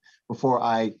that before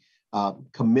I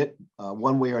commit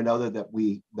one way or another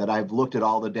that I've looked at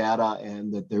all the data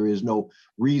and that there is no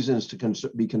reasons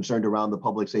to be concerned around the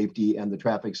public safety and the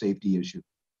traffic safety issue.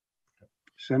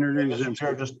 Senator Mr.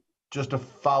 Chair, just to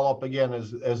follow up again,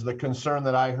 as the concern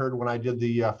that I heard when I did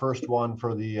the first one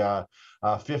for the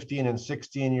 15 and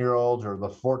 16-year-olds or the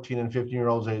 14 and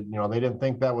 15-year-olds, they didn't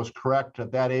think that was correct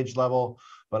at that age level.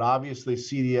 But obviously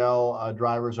CDL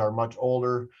drivers are much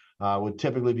older, would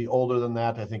typically be older than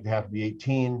that. I think they have to be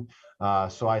 18.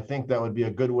 So I think that would be a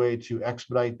good way to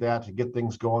expedite that, to get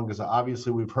things going, because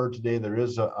obviously we've heard today there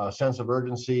is a sense of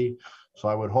urgency. So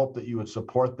I would hope that you would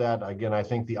support that. Again, I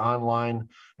think the online,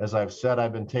 as I've said,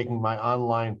 I've been taking my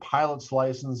online pilot's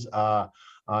license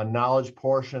knowledge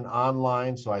portion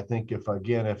online. So I think if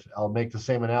I'll make the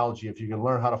same analogy, if you can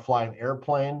learn how to fly an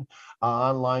airplane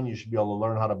online, you should be able to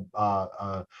learn how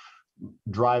to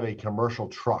drive a commercial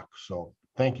truck. So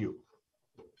thank you.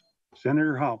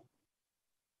 Senator Howe.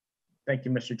 Thank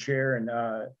you, Mr. Chair. And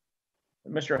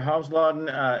Mr.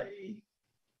 Hausladen,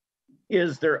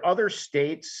 is there other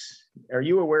states, are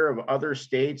you aware of other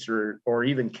states or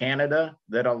even Canada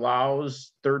that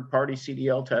allows third-party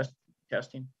CDL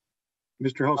testing?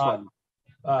 Mr. Hausladen.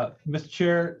 Mr.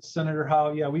 Chair, Senator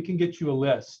Howe, yeah, we can get you a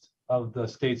list of the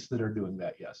states that are doing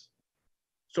that, yes.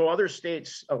 So other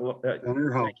states,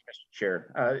 Senator Howe. thank you, Mr.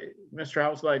 Chair. Mr.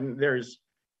 Hausladen, there's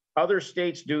other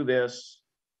states do this,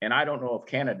 and I don't know if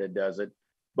Canada does it,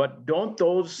 but don't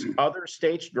those other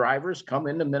states' drivers come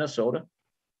into Minnesota?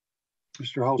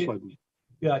 Mr. Hausladen.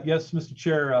 Yeah, yes, Mr.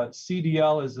 Chair.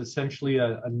 CDL is essentially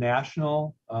a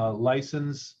national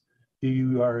license.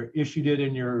 You are issued it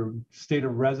in your state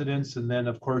of residence, and then,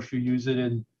 of course, you use it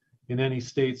in any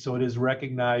state. So it is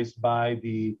recognized by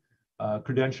the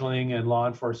credentialing and law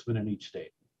enforcement in each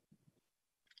state.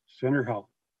 Senator Howe.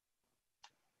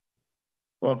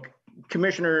 Well,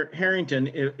 Commissioner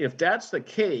Harrington, if that's the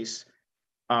case,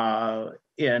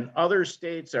 and other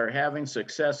states are having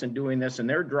success in doing this, and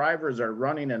their drivers are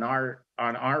running on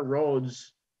our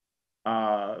roads,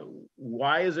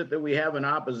 why is it that we have an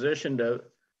opposition to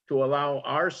allow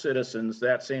our citizens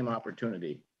that same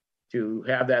opportunity to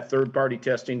have that third-party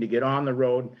testing to get on the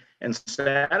road and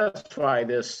satisfy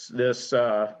this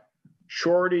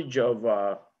shortage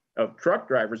of truck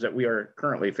drivers that we are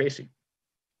currently facing?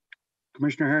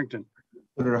 Commissioner Harrington.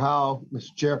 Senator Howe,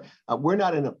 Mr. Chair, we're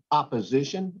not in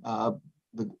opposition.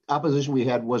 The opposition we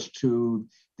had was to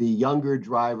the younger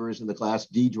drivers and the Class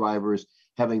D drivers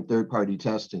having third-party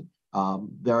testing.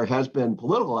 There has been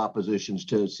political oppositions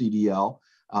to CDL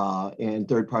and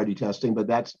third-party testing, but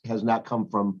that has not come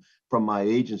from my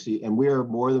agency. And we're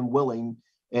more than willing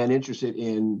and interested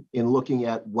in looking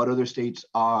at what other states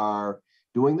are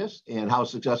doing this and how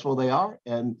successful they are,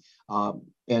 and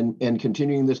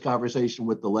continuing this conversation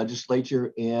with the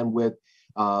legislature and with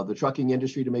the trucking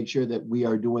industry to make sure that we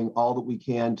are doing all that we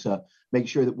can to make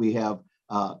sure that we have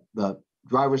the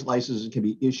driver's licenses can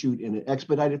be issued in an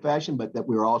expedited fashion, but that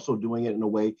we're also doing it in a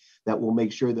way that will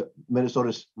make sure that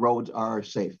Minnesota's roads are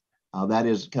safe. That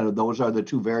is those are the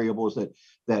two variables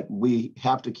that we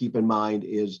have to keep in mind.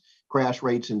 Is crash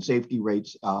rates and safety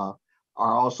rates are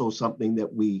also something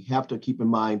that we have to keep in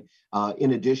mind,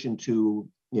 in addition to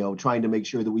trying to make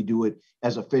sure that we do it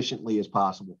as efficiently as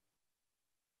possible.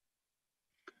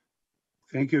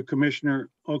 Thank you, Commissioner.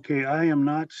 Okay, I am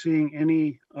not seeing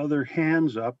any other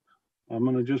hands up. I'm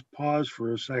going to just pause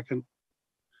for a second,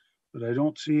 but I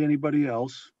don't see anybody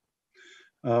else.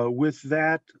 With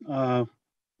that,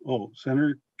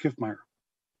 Senator Kiffmeyer.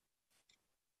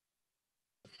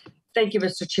 Thank you,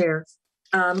 Mr. Chair.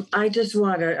 I just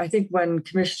want to, I think when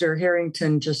Commissioner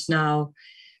Harrington just now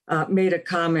made a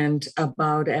comment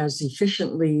about as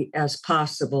efficiently as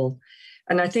possible,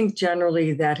 and I think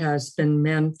generally that has been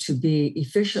meant to be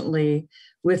efficiently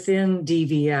within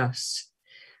DVS.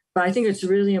 But I think it's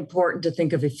really important to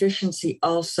think of efficiency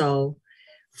also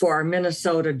for our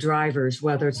Minnesota drivers,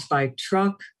 whether it's by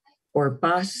truck or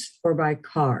bus or by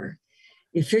car.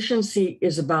 Efficiency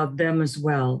is about them as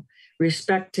well,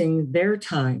 respecting their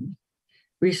time,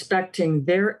 respecting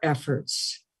their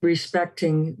efforts,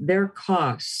 respecting their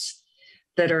costs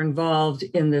that are involved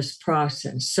in this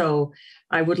process. So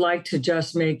I would like to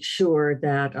just make sure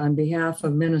that on behalf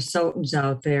of Minnesotans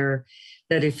out there,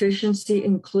 that efficiency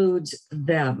includes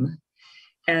them.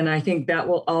 And I think that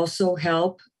will also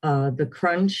help the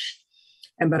crunch.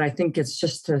 But I think it's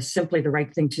just simply the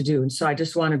right thing to do. And so I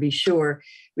just want to be sure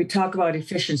we talk about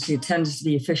efficiency. It tends to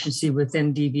be efficiency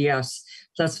within DVS.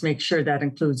 Let's make sure that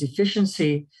includes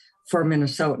efficiency for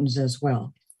Minnesotans as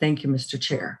well. Thank you, Mr.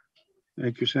 Chair.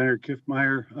 Thank you, Senator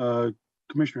Kiffmeyer.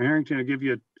 Commissioner Harrington, I'll give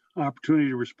you an opportunity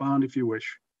to respond if you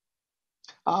wish.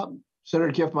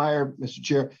 Senator Kiffmeyer, Mr.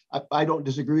 Chair, I don't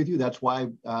disagree with you. That's why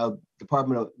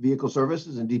Department of Vehicle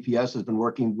Services and DPS has been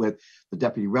working with the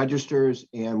deputy registers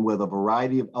and with a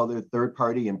variety of other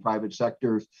third-party and private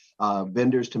sector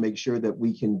vendors to make sure that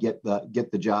we can get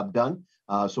the job done.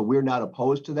 So we're not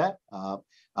opposed to that.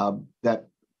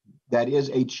 That is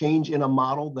a change in a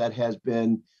model that has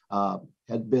been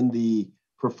the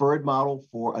preferred model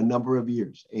for a number of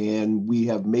years, and we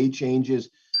have made changes.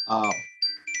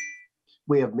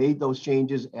 We have made those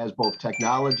changes as both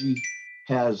technology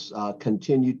has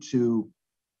continued to,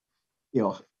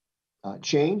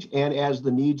 change, and as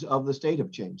the needs of the state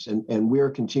have changed. And we're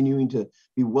continuing to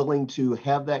be willing to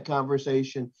have that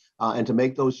conversation and to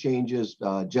make those changes,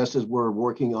 just as we're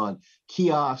working on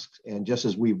kiosks and just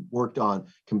as we've worked on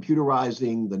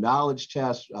computerizing the knowledge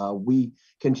test. We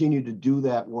continue to do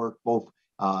that work both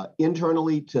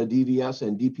internally to DVS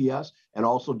and DPS, and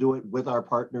also do it with our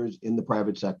partners in the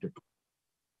private sector.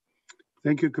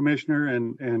 Thank you, Commissioner.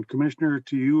 And Commissioner,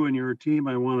 to you and your team,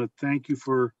 I want to thank you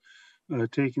for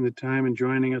taking the time and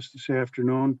joining us this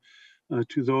afternoon.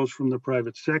 To those from the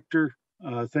private sector,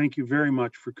 thank you very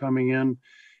much for coming in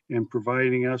and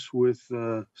providing us with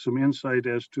some insight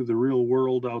as to the real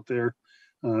world out there.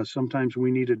 Sometimes we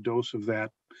need a dose of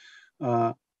that.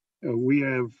 We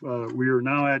are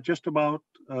now at just about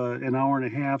an hour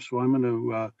and a half, so I'm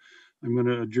going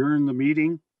to adjourn the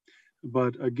meeting.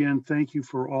 But again, thank you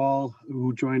for all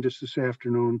who joined us this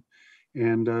afternoon.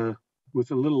 And with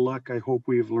a little luck, I hope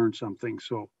we have learned something.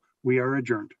 So we are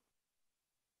adjourned.